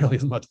going to be nearly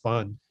as much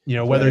fun.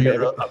 Whether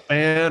you're a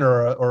fan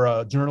or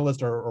a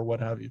journalist or what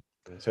have you.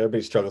 So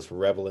everybody struggles for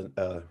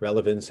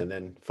relevance and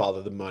then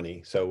follow the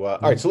money. So, all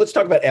right, so let's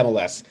talk about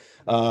MLS.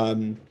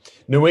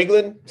 New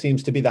England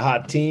seems to be the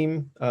hot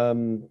team.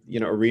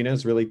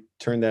 Arena's really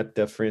turned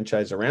that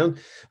franchise around.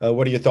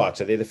 What are your thoughts?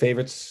 Are they the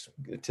favorites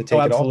to take it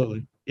all?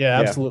 Absolutely. Yeah,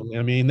 absolutely.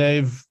 I mean,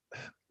 they've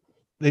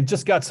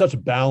just got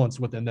such balance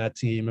within that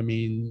team. I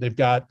mean, they've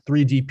got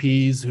 3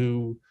 DPs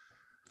who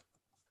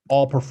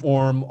all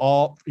perform,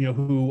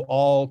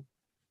 who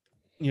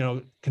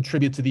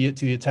contribute to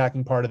the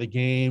attacking part of the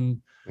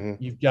game.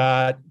 You've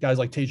got guys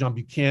like Tajon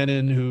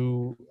Buchanan,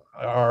 who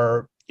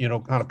are,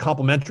 kind of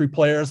complementary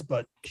players,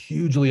 but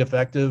hugely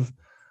effective.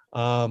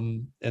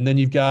 And then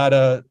you've got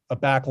a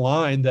back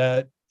line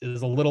that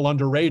is a little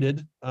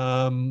underrated,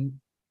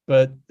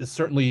 but is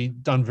certainly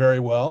done very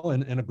well.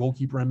 And a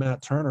goalkeeper in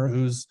Matt Turner,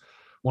 who's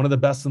one of the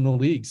best in the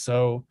league.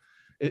 So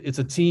it's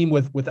a team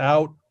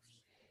without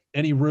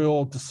any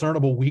real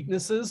discernible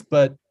weaknesses,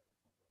 but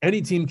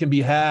any team can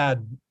be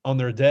had on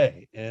their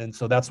day. And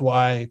so that's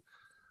why,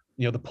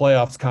 the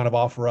playoffs kind of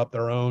offer up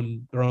their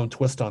own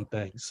twist on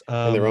things.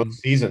 And their own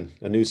season,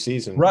 a new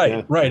season. Right.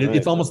 Yeah, right.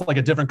 It's almost like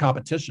a different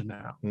competition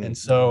now. And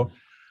so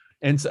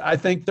I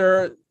think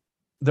there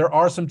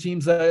are some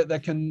teams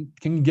that can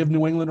give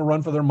New England a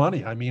run for their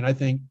money. I mean, I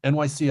think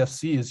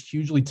NYCFC is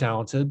hugely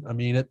talented. I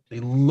mean,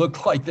 they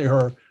looked like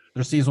their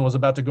season was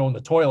about to go in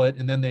the toilet,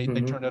 and then they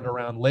turned it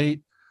around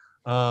late.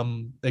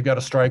 They've got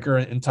a striker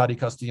in Tati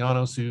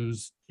Castellanos,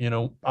 who's,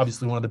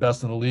 obviously one of the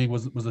best in the league,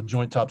 was a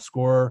joint top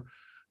scorer.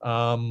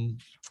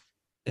 And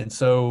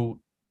so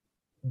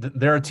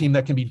they're a team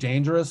that can be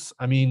dangerous.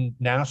 I mean,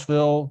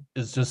 Nashville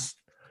is just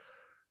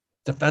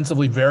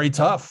defensively very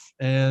tough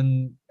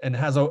and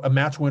has a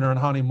match winner in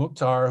Hani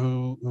Mukhtar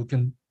who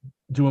can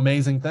do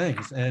amazing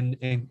things and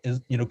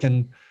is,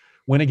 can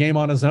win a game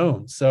on his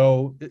own.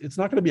 So it's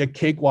not going to be a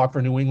cakewalk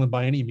for New England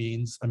by any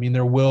means. I mean,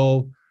 there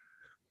will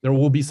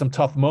be some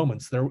tough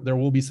moments. There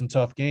will be some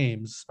tough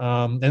games.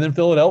 And then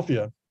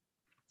Philadelphia.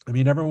 I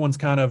mean, everyone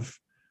kind of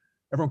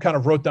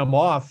wrote them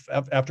off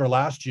after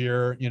last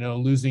year,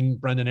 losing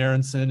Brendan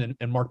Aronson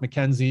and Mark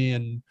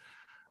McKenzie,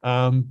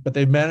 but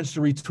they've managed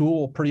to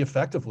retool pretty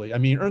effectively. I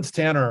mean, Ernst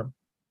Tanner,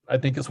 I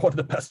think, is one of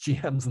the best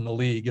GMs in the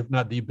league, if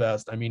not the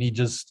best. I mean, he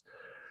just,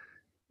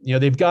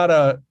 they've got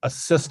a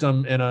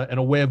system and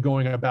a way of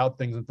going about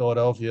things in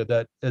Philadelphia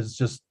that is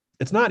just,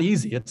 it's not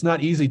easy. It's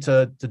not easy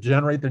to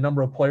generate the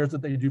number of players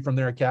that they do from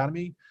their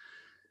academy,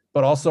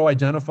 but also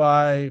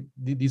identify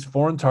these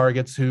foreign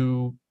targets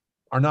who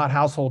are not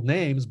household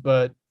names,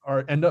 but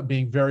end up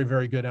being very,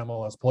 very good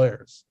MLS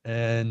players.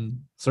 And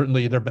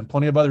certainly there have been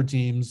plenty of other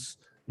teams,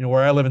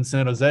 where I live in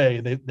San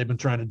Jose, they've been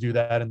trying to do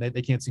that and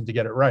they can't seem to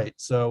get it right.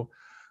 So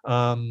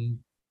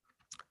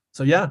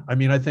yeah, I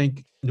mean, I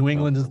think New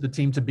England is the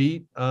team to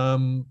beat.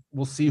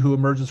 We'll see who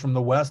emerges from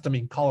the West. I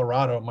mean,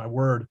 Colorado, my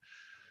word,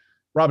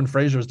 Robin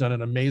Fraser has done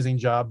an amazing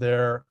job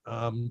there,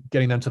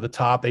 getting them to the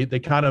top. They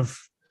kind of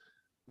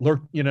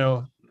lurked,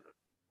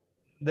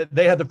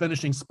 they had the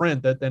finishing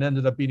sprint that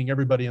ended up beating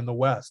everybody in the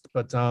West.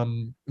 But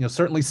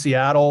certainly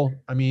Seattle,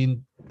 I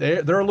mean,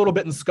 they're a little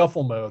bit in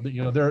scuffle mode.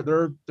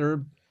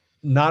 They're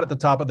not at the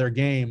top of their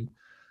game.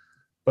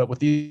 But with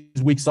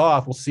these weeks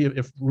off, we'll see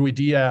if Rui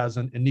Diaz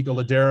and Nico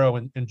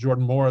Ladero and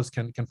Jordan Morris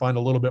can find a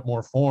little bit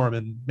more form.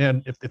 And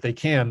man, if they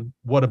can,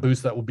 what a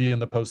boost that will be in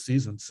the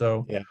postseason.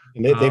 So yeah,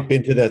 and they've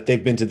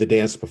been to the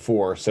dance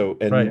before. So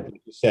and right.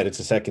 Like you said, it's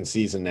a second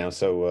season now.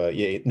 So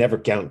never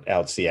count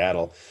out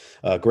Seattle.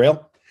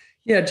 Grayle?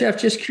 Yeah, Jeff,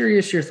 just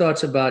curious your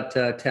thoughts about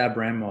Tab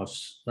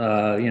Ramos.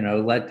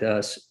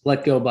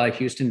 Let go by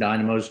Houston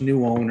Dynamo's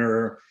new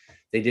owner.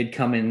 They did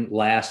come in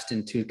last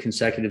in 2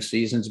 consecutive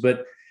seasons,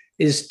 but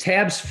is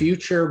Tab's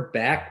future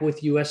back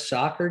with U.S.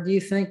 Soccer, do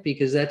you think?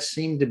 Because that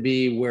seemed to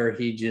be where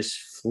he just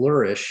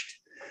flourished.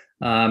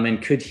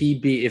 And could he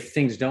be, if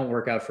things don't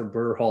work out for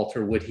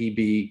Berhalter, would he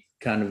be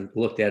kind of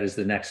looked at as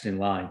the next in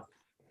line?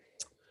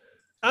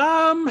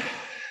 I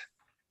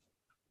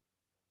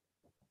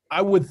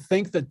would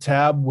think that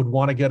Tab would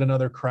want to get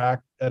another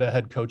crack at a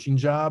head coaching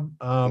job.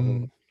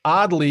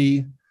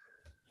 Oddly,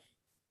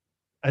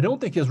 I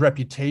don't think his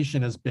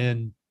reputation has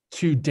been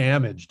too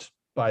damaged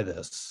by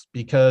this,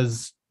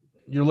 because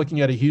you're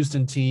looking at a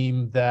Houston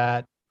team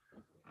that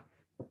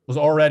was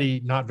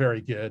already not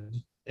very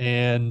good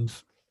and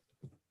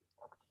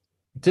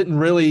didn't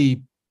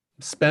really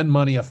spend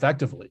money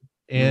effectively.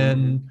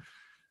 And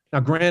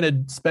now,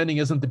 granted, spending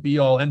isn't the be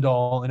all end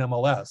all in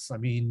MLS. I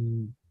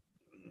mean,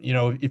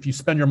 if you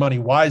spend your money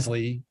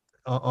wisely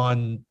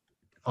on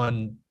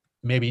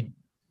maybe,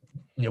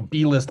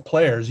 B-list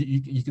players,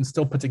 you can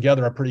still put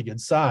together a pretty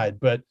good side.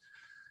 But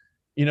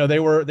they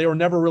were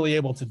never really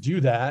able to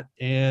do that.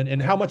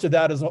 And how much of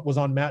that was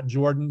on Matt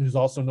Jordan, who's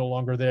also no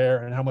longer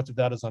there, and how much of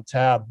that is on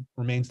Tab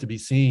remains to be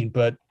seen.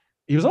 But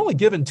he was only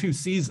given 2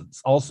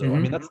 seasons also. I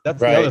mean, that's right.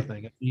 The other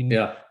thing. I mean,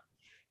 yeah.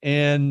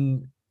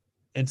 And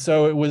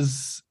so it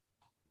was,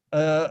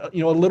 a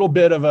little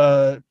bit of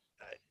a,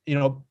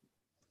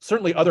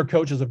 certainly other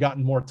coaches have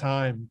gotten more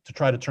time to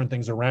try to turn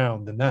things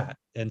around than that.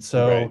 And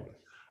so,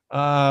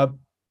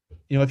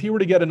 if he were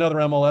to get another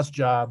MLS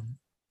job,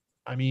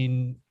 I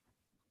mean,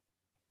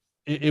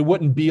 it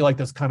wouldn't be like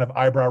this kind of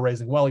eyebrow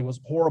raising, well, he was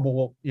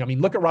horrible. I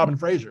mean, look at Robin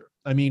Fraser.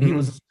 I mean, he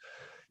was,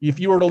 if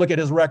you were to look at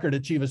his record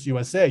at Chivas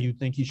USA, you'd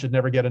think he should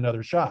never get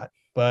another shot,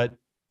 but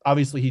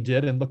obviously he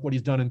did. And look what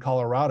he's done in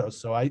Colorado.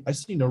 So I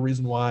see no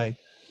reason why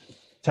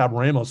Tab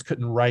Ramos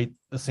couldn't write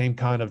the same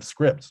kind of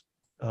script.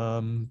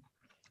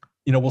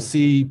 We'll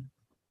see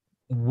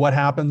what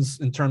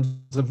happens in terms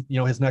of,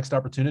 his next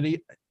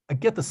opportunity. I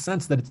get the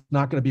sense that it's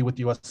not going to be with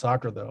U.S.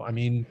 Soccer, though. I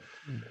mean,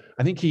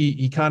 I think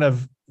he kind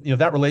of,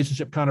 that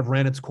relationship kind of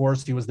ran its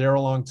course. He was there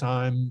a long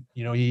time.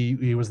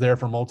 He was there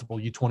for multiple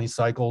U20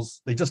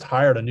 cycles. They just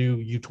hired a new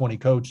U20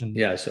 coach in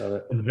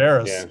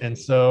Veras. Yeah. And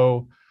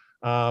so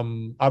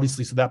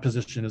obviously, so that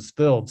position is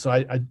filled. So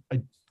I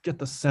get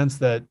the sense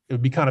that it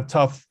would be kind of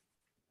tough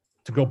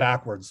to go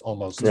backwards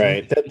almost.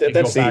 Right.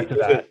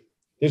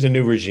 There's a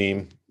new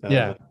regime.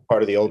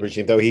 Part of the old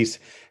regime, though he's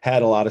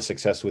had a lot of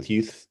success with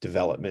youth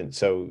development.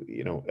 So,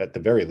 at the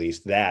very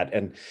least that,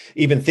 and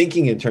even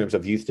thinking in terms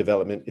of youth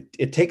development,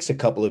 it takes a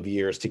couple of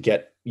years to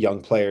get young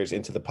players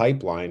into the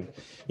pipeline,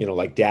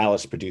 like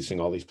Dallas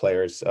producing all these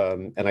players.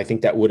 And I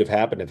think that would have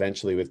happened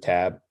eventually with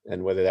Tab,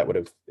 and whether that would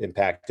have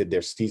impacted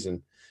their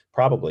season,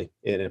 probably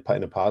in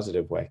a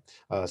positive way.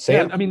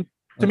 Sam? Yeah, I mean,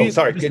 to me,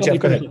 sorry, Jeff,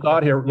 go ahead.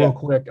 Thought here real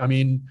quick. I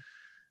mean,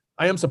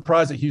 I am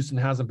surprised that Houston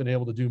hasn't been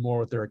able to do more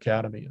with their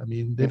academy. I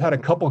mean, they've had a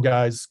couple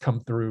guys come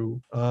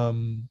through,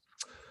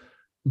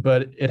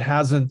 but it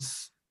hasn't.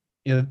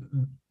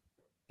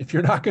 If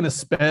you're not going to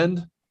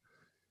spend,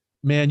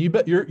 man, you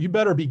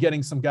better be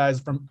getting some guys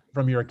from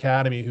your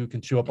academy who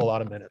can chew up a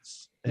lot of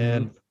minutes.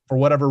 And for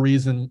whatever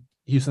reason,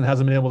 Houston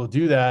hasn't been able to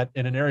do that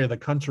in an area of the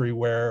country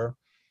where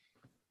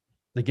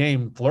the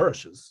game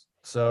flourishes.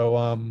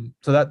 So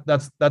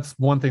that's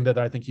one thing that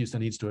I think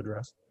Houston needs to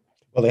address.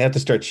 Well, they have to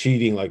start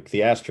cheating like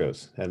the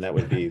Astros, and that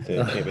would be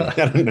the.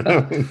 I don't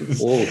know.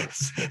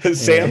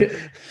 Sam.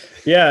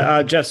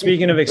 Yeah, Jeff,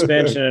 speaking of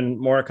expansion and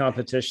more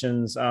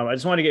competitions, I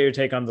just want to get your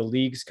take on the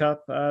Leagues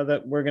Cup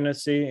that we're going to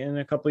see in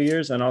a couple of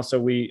years. And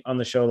also we, on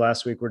the show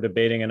last week, we're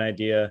debating an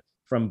idea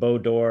from Bo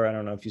Dorr. I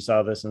don't know if you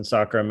saw this in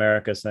Soccer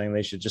America, saying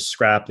they should just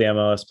scrap the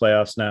MLS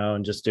playoffs now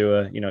and just do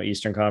a,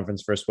 Eastern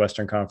Conference versus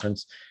Western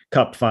Conference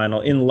Cup final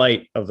in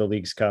light of the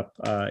Leagues Cup,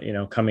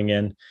 coming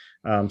in.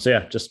 So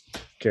yeah, just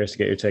curious to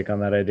get your take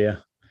on that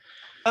idea.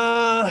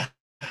 I'm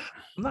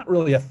not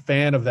really a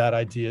fan of that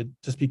idea,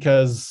 just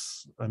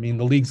because, I mean,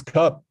 the Leagues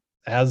Cup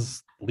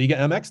has Liga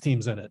MX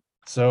teams in it.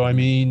 So, I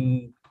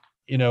mean,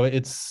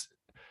 it's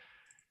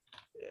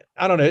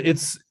something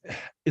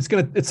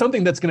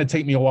that's going to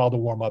take me a while to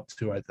warm up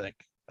to, I think.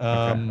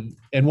 And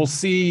we'll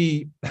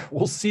see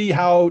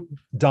how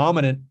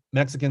dominant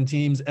Mexican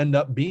teams end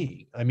up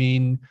being. I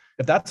mean,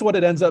 if that's what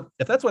ends up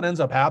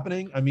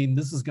happening, I mean,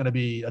 this is going to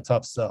be a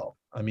tough sell.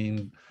 I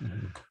mean,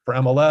 for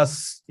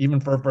MLS,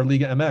 even for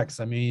Liga MX,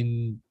 I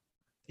mean,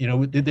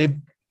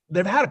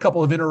 they've had a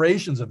couple of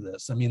iterations of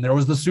this. I mean, there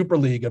was the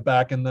Superliga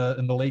back in the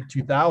late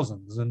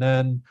 2000s, and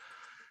then,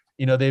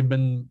 they've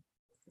been,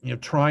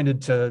 trying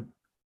to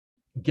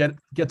get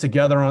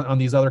together on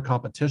these other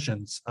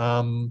competitions.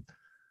 I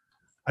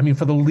mean,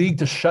 for the league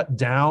to shut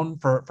down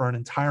for an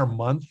entire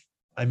month,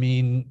 I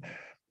mean,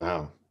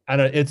 wow.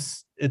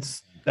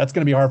 That's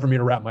going to be hard for me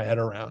to wrap my head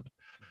around.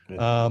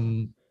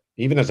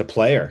 Even as a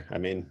player, I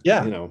mean,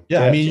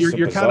 I mean,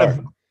 you're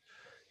kind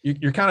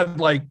of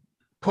like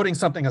putting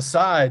something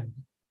aside,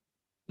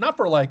 not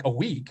for like a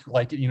week,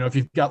 like, if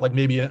you've got like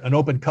maybe an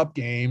Open Cup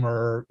game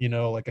or,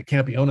 like a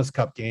Campeones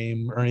Cup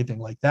game or anything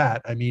like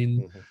that. I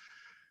mean,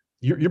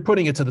 you're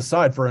putting it to the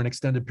side for an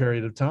extended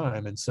period of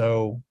time. And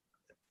so,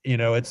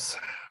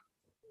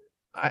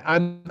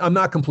 I'm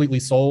not completely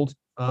sold.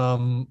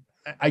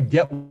 I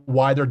get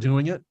why they're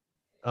doing it.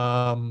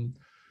 Liga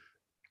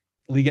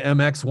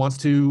MX wants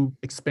to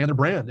expand their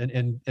brand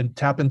and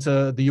tap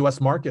into the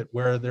US market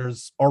where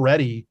there's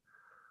already,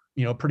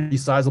 pretty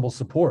sizable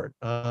support.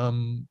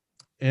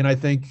 And I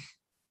think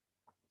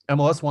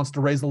MLS wants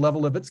to raise the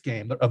level of its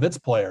game, of its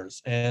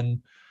players.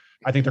 And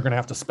I think they're going to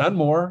have to spend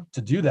more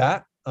to do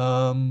that.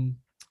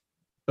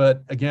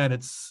 But again,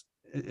 it's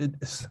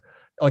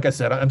like I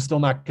said, I'm still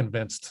not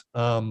convinced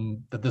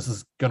that this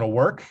is going to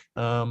work.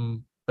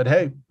 But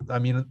hey, I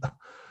mean,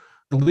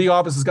 the league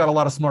office has got a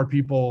lot of smart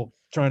people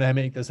trying to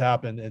make this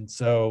happen. And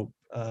so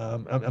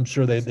I'm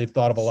sure they've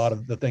thought of a lot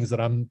of the things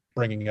that I'm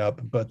bringing up,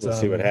 but we'll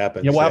see what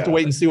happens. We'll have to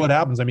wait and see what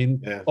happens. I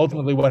mean,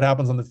 ultimately what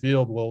happens on the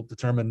field will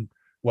determine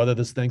whether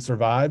this thing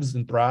survives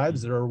and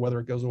thrives or whether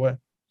it goes away.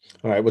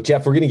 All right. Well,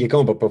 Jeff, we're going to get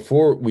going, but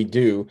before we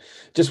do,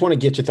 just want to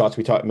get your thoughts.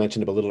 We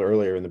mentioned a little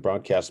earlier in the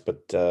broadcast,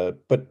 but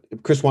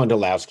Chris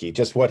Wondolowski,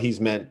 just what he's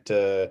meant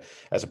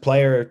as a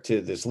player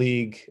to this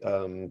league,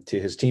 to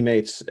his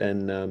teammates,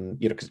 and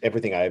because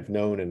everything I've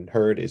known and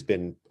heard has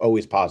been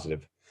always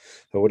positive.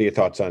 So, what are your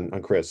thoughts on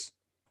Chris?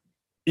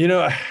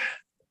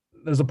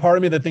 There's a part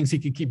of me that thinks he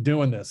could keep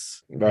doing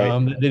this,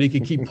 right? That he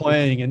could keep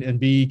playing and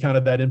be kind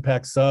of that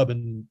impact sub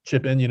and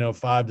chip in,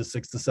 5 to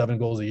 6 to 7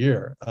 goals a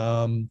year.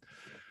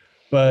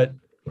 But,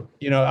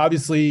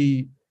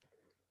 obviously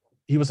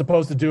he was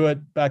supposed to do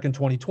it back in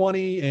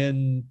 2020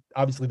 and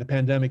obviously the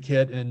pandemic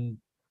hit and,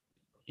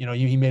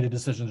 he made a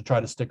decision to try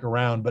to stick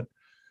around. But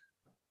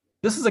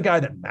this is a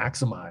guy that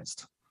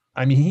maximized.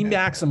 I mean, he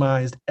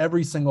maximized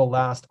every single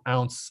last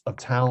ounce of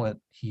talent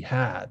he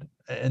had.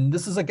 And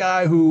this is a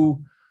guy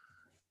who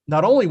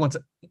not only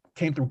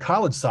came through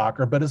college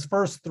soccer, but his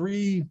first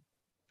 3-4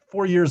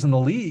 years in the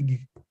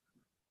league,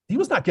 he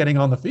was not getting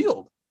on the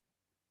field.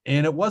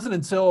 And it wasn't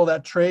until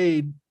that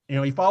trade,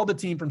 he followed the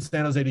team from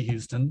San Jose to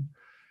Houston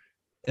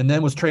and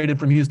then was traded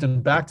from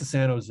Houston back to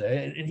San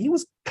Jose. And he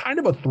was kind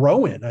of a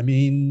throw-in. I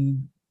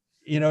mean,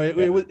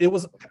 it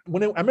was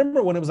I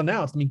remember when it was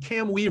announced, I mean,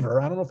 Cam Weaver,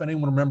 I don't know if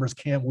anyone remembers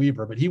Cam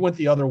Weaver, but he went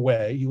the other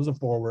way. He was a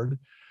forward.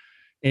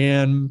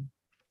 And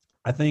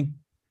I think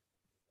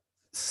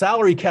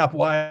salary cap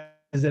wise,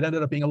 it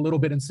ended up being a little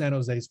bit in San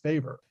Jose's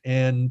favor.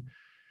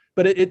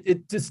 But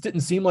it just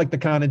didn't seem like the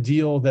kind of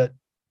deal that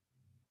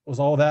was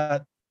all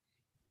that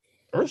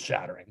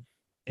earth-shattering.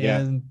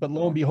 But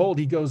lo and behold,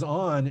 he goes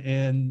on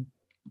and,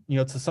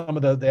 to some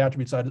of the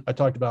attributes I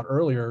talked about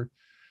earlier,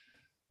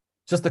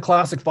 just the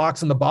classic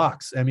fox in the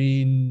box. I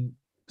mean,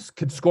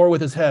 could score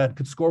with his head,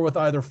 could score with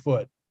either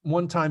foot,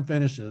 one-time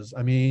finishes.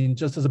 I mean,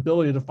 just his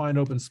ability to find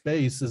open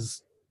space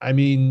is, I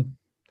mean,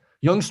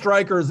 young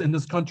strikers in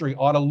this country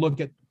ought to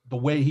look at the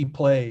way he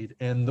played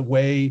and the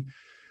way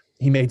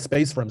he made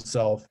space for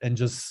himself and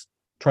just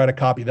try to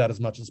copy that as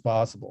much as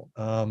possible.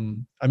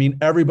 I mean,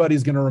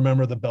 everybody's going to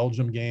remember the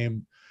Belgium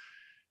game,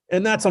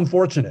 and that's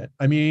unfortunate.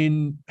 I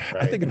mean,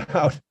 I think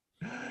about,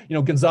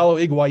 Gonzalo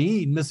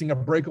Higuain missing a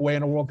breakaway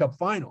in a World Cup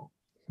final,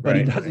 but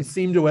he doesn't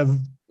seem to have,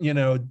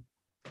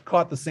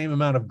 caught the same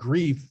amount of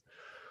grief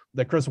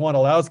that Chris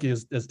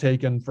Wondolowski has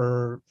taken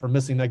for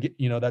missing that,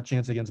 that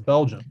chance against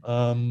Belgium.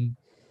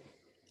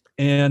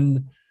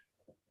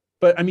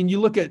 But I mean, you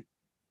look at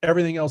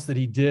everything else that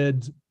he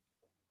did,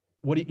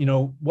 what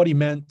he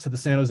meant to the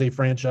San Jose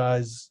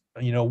franchise,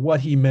 what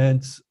he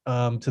meant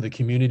to the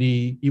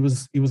community. He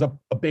was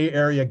a Bay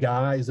Area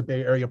guy. He's a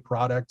Bay Area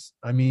product.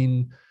 I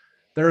mean,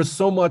 there is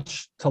so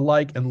much to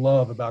like and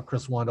love about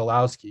Chris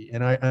Wondolowski,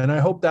 and I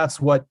hope that's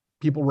what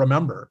people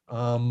remember.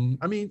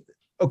 I mean,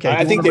 okay,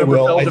 I think they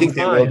will. I think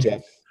they will,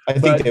 Jeff. I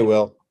think they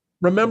will.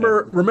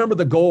 Remember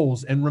the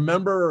goals and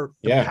remember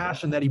the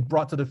passion that he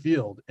brought to the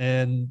field.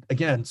 And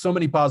again, so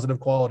many positive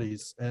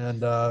qualities.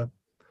 And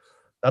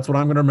that's what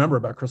I'm going to remember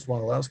about Chris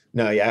Wondolowski.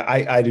 No,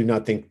 I do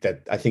not think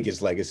that. I think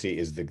his legacy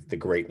is the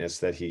greatness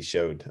that he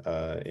showed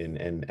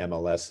in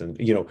MLS. And,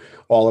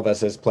 all of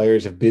us as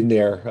players have been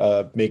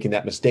there making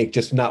that mistake,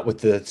 just not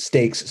with the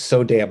stakes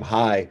so damn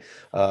high.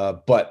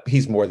 But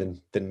he's more than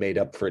made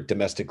up for it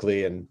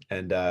domestically. And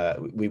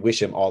we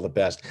wish him all the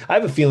best. I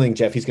have a feeling,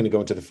 Jeff, he's going to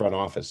go into the front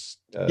office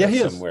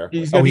somewhere.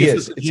 He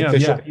is. It's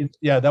official.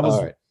 Yeah, that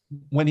was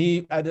when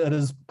he at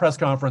his press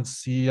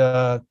conference, he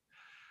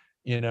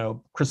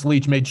Chris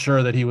Leach made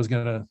sure that he was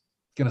gonna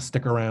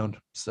stick around.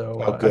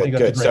 So I think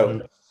that's a great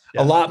move.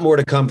 A lot more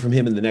to come from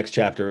him in the next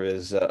chapter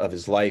of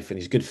his life, and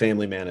he's a good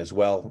family man as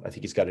well. I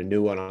think he's got a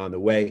new one on the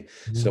way.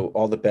 Mm-hmm. So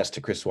all the best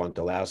to Chris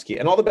Wondolowski,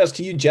 and all the best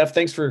to you, Jeff.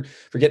 Thanks for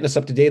getting us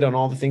up to date on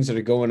all the things that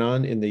are going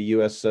on in the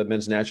U.S.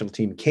 men's national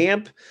team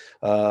camp.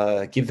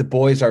 Give the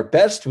boys our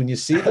best when you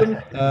see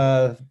them,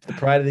 the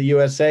pride of the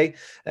USA,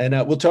 and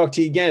we'll talk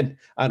to you again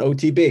on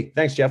OTB.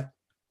 Thanks, Jeff.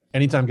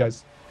 Anytime,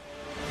 guys.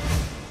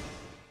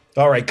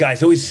 All right,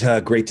 guys. Always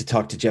great to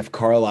talk to Jeff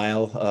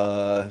Carlisle.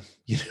 I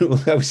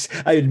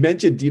had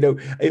mentioned,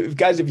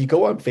 guys, if you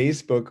go on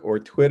Facebook or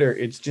Twitter,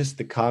 it's just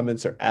the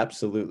comments are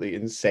absolutely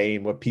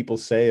insane what people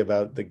say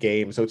about the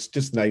game. So it's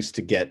just nice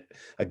to get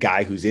a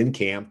guy who's in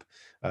camp,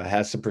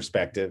 has some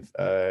perspective,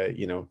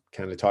 kind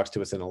of talks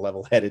to us in a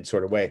level-headed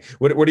sort of way.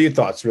 What are your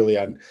thoughts really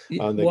on the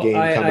game coming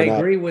up? I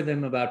agree with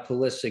him about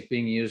Pulisic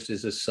being used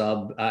as a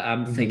sub.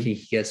 I'm thinking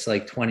he gets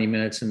like 20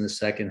 minutes in the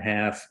second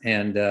half,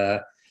 and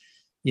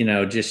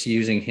just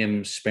using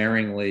him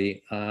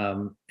sparingly.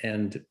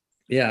 The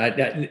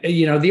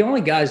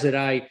only guys that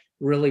I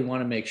really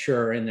want to make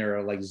sure are in there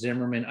are like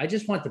Zimmerman. I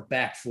just want the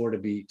back four to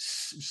be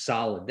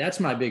solid. That's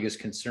my biggest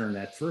concern.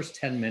 That first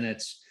 10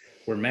 minutes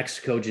where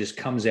Mexico just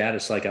comes at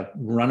us like a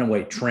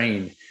runaway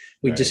train.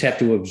 We just have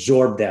to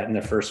absorb that in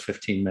the first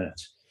 15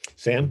 minutes.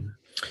 Sam?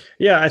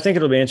 Yeah, I think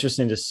it'll be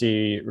interesting to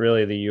see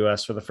really the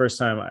U.S. for the first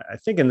time, I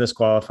think in this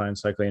qualifying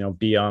cycle,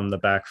 be on the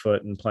back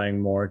foot and playing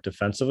more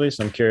defensively.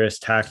 So I'm curious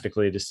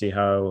tactically to see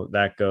how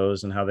that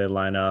goes and how they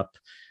line up.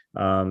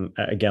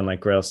 Again,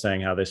 like Grayle saying,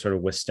 how they sort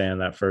of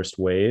withstand that first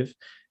wave,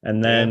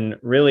 and then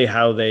really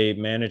how they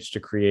manage to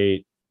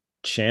create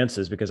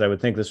chances, because I would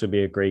think this would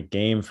be a great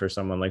game for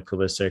someone like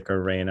Pulisic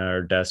or Reyna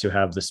or Des who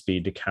have the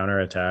speed to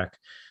counterattack.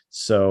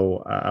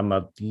 So I'm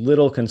a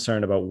little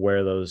concerned about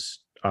where those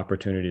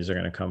opportunities are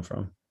going to come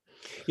from.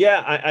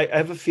 Yeah, I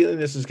have a feeling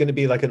this is going to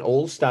be like an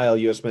old style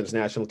U.S. men's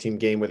national team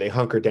game where they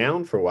hunker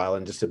down for a while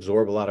and just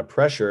absorb a lot of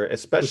pressure,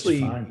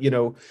 especially,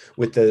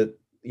 with the,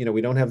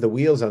 we don't have the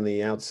wheels on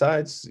the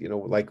outsides,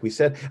 like we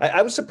said.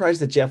 I was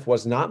surprised that Jeff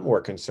was not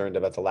more concerned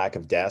about the lack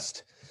of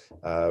Dest,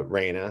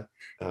 Reyna,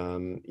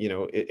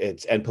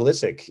 it's and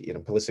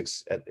Pulisic,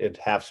 Pulisic's at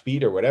half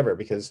speed or whatever,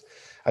 because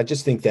I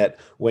just think that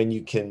when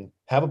you can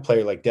have a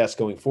player like Dest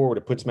going forward,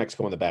 it puts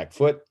Mexico on the back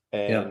foot,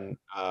 and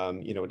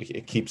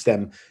it keeps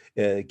them,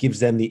 gives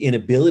them the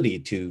inability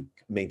to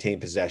maintain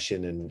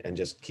possession and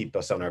just keep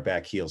us on our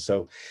back heels.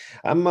 So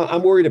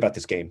I'm worried about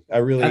this game. I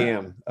really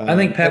am. I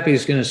think Pepe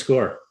is going to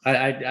score.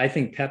 I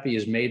think Pepe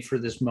is made for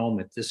this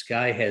moment. This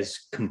guy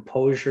has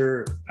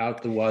composure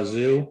out the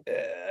wazoo.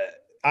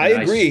 I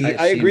agree,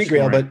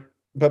 Grayle,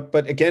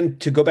 but again,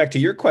 to go back to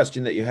your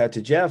question that you had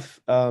to Jeff,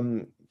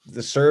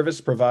 the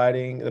service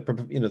providing,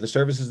 the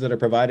services that are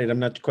provided, I'm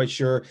not quite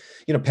sure.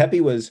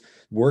 Pepe was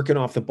working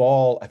off the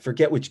ball. I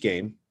forget which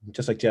game.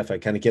 Just like Jeff, I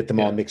kind of get them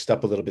all mixed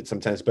up a little bit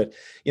sometimes. But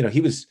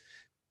he was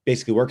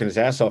basically working his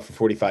ass off for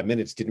 45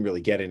 minutes, didn't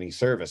really get any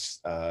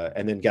service,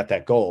 and then got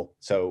that goal.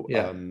 So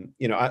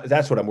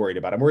that's what I'm worried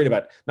about. Not worried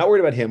about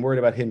him. Worried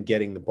about him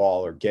getting the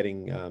ball or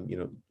getting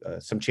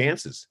some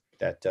chances.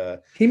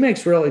 That he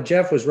makes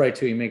Jeff was right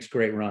too. He makes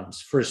great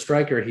runs for a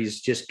striker.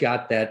 He's just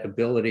got that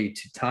ability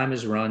to time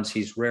his runs.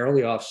 He's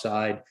rarely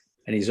offside,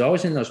 and he's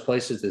always in those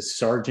places that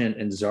Sargent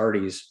and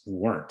Zardes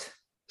weren't.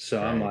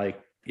 So right. I'm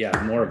like,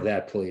 more of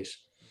that, please.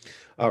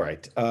 All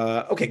right.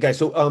 Okay, guys.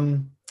 So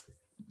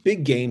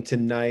big game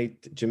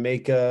tonight,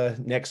 Jamaica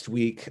next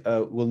week.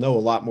 We'll know a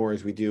lot more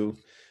as we do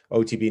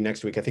OTB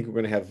next week. I think we're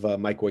going to have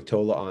Mike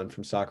Wojtola on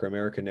from Soccer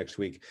America next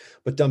week.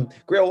 But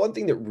Grayle, one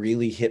thing that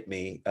really hit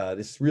me,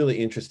 this really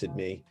interested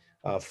me.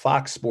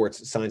 Fox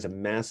Sports signs a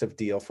massive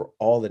deal for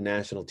all the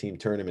national team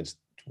tournaments.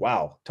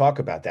 Wow, talk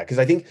about that, because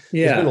I think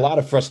there's been a lot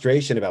of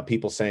frustration about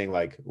people saying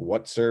like,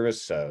 what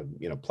service,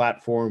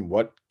 platform,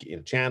 what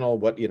channel,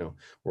 what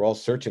we're all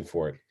searching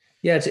for it.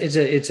 Yeah,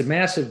 it's a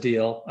massive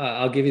deal.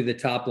 I'll give you the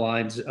top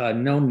lines.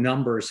 No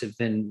numbers have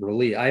been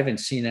released. I haven't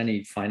seen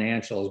any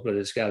financials, but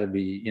it's got to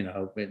be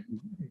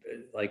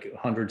like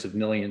hundreds of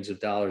millions of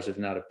dollars, if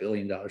not $1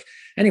 billion.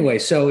 Anyway,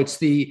 so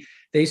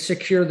they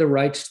secure the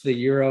rights to the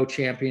Euro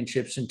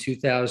Championships in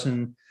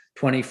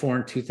 2024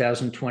 and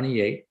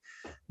 2028.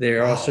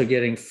 They're also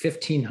getting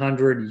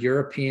 1,500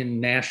 European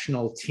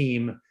national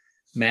team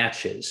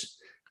matches.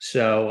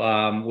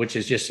 So, which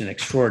is just an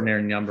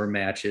extraordinary number of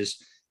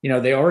matches.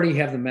 They already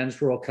have the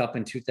Men's World Cup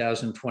in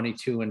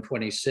 2022 and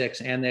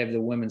 26, and they have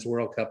the Women's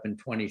World Cup in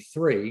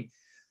 23.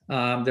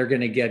 They're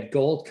going to get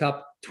Gold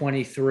Cup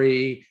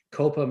 23,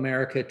 Copa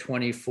America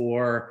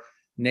 24,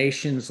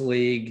 Nations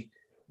League,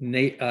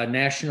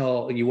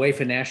 national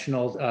UEFA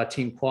national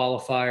team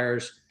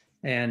qualifiers,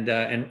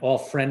 and all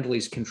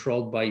friendlies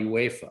controlled by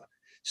UEFA.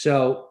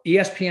 So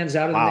ESPN's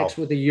out of the mix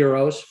with the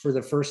Euros for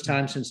the first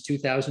time since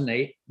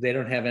 2008. They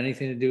don't have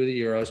anything to do with the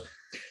Euros.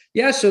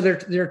 Yeah, so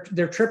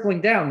they're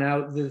tripling down.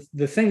 Now,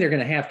 the thing they're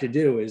going to have to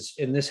do is,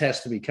 and this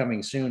has to be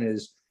coming soon,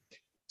 is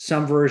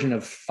some version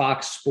of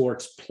Fox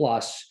Sports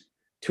Plus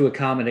to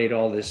accommodate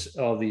all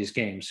these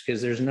games,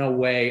 because there's no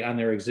way on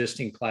their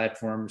existing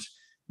platforms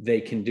they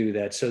can do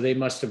that. So they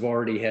must have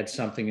already had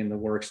something in the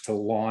works to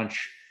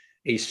launch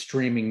a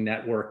streaming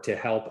network to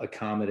help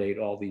accommodate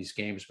all these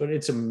games. But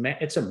it's a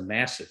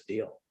massive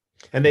deal.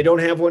 And they don't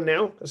have one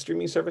now, a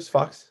streaming service,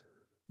 Fox?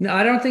 No,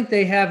 I don't think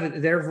they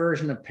have their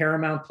version of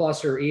Paramount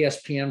Plus or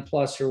ESPN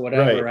Plus or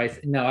whatever. Right.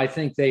 I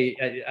think they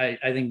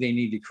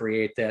need to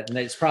create that, and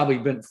it's probably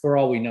been, for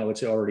all we know,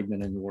 it's already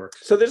been in the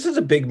works. So this is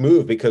a big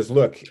move, because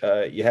look,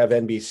 you have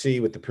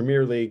NBC with the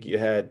Premier League, you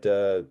had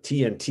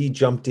TNT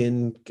jumped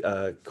in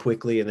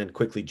quickly and then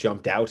quickly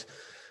jumped out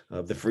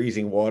of the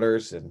freezing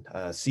waters, and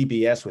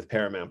CBS with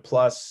Paramount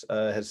Plus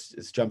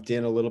has jumped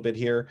in a little bit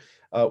here.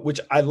 Which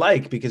I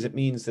like, because it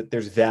means that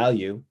there's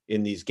value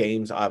in these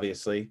games,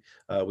 obviously,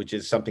 which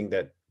is something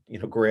that,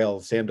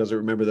 Grayle, Sam doesn't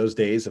remember those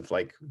days of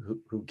like,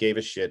 who gave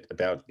a shit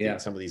about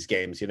some of these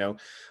games,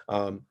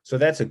 so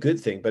that's a good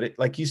thing. But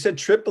like you said,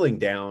 tripling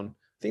down,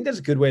 I think that's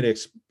a good way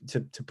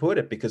to put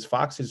it, because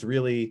Fox is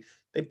really,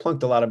 they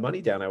plunked a lot of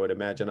money down, I would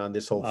imagine, on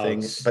this whole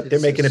thing, but they're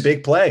making a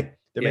big play.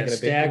 They're making a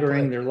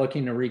staggering. They're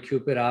looking to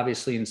recoup it,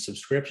 obviously, in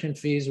subscription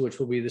fees, which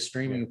will be the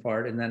streaming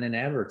part, and then in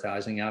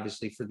advertising,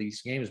 obviously, for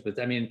these games. But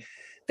I mean,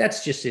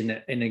 that's just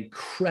an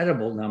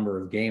incredible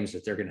number of games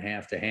that they're going to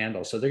have to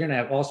handle. So they're going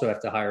to also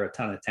have to hire a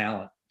ton of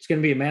talent. It's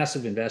going to be a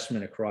massive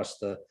investment across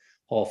the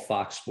whole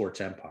Fox Sports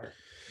empire.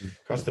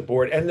 Across the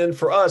board. And then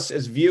for us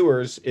as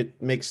viewers,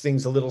 it makes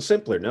things a little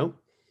simpler, no?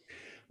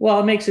 Well,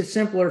 it makes it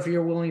simpler if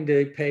you're willing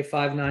to pay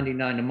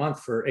 $5.99 a month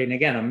for, and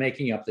again, I'm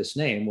making up this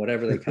name,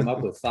 whatever they come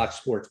up with, Fox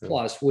Sports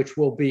Plus, which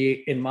will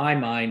be, in my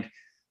mind,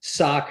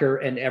 soccer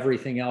and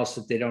everything else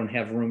that they don't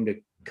have room to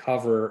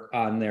cover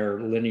on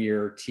their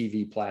linear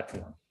TV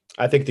platform.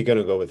 I think they're going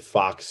to go with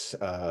Fox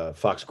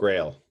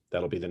Grayle.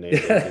 That'll be the name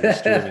of the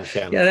streaming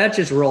channel. Yeah, that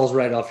just rolls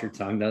right off your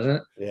tongue, doesn't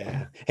it?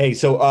 Yeah. Hey,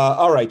 so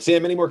all right,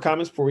 Sam, any more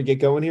comments before we get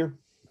going here?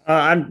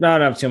 I don't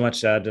have too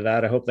much to add to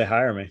that. I hope they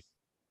hire me.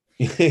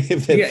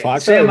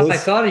 Sam, I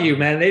thought of you,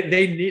 man.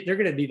 They're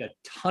going to need a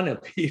ton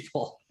of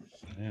people.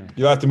 Yeah.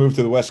 You'll have to move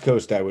to the West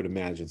Coast, I would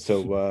imagine.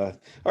 So, all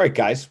right,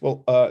 guys.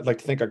 Well, I'd like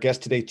to thank our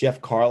guest today, Jeff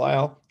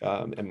Carlisle,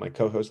 and my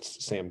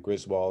co-hosts, Sam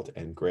Griswold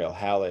and Grayle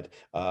Hallett.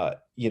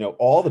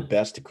 All the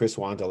best to Chris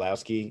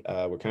Wondolowski.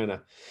 We're kind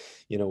of,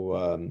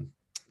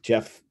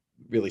 Jeff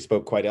really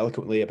spoke quite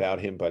eloquently about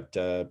him, but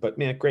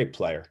man, great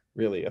player,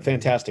 really a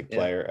fantastic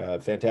player,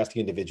 fantastic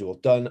individual,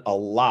 done a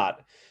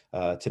lot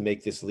to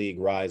make this league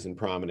rise in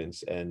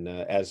prominence. And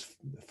as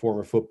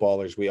former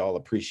footballers, we all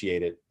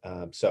appreciate it.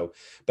 So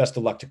best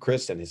of luck to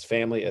Chris and his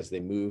family as they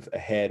move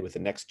ahead with the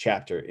next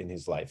chapter in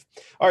his life.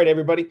 All right,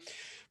 everybody.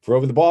 For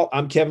Over the Ball,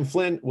 I'm Kevin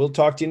Flynn. We'll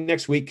talk to you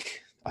next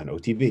week on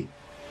OTB.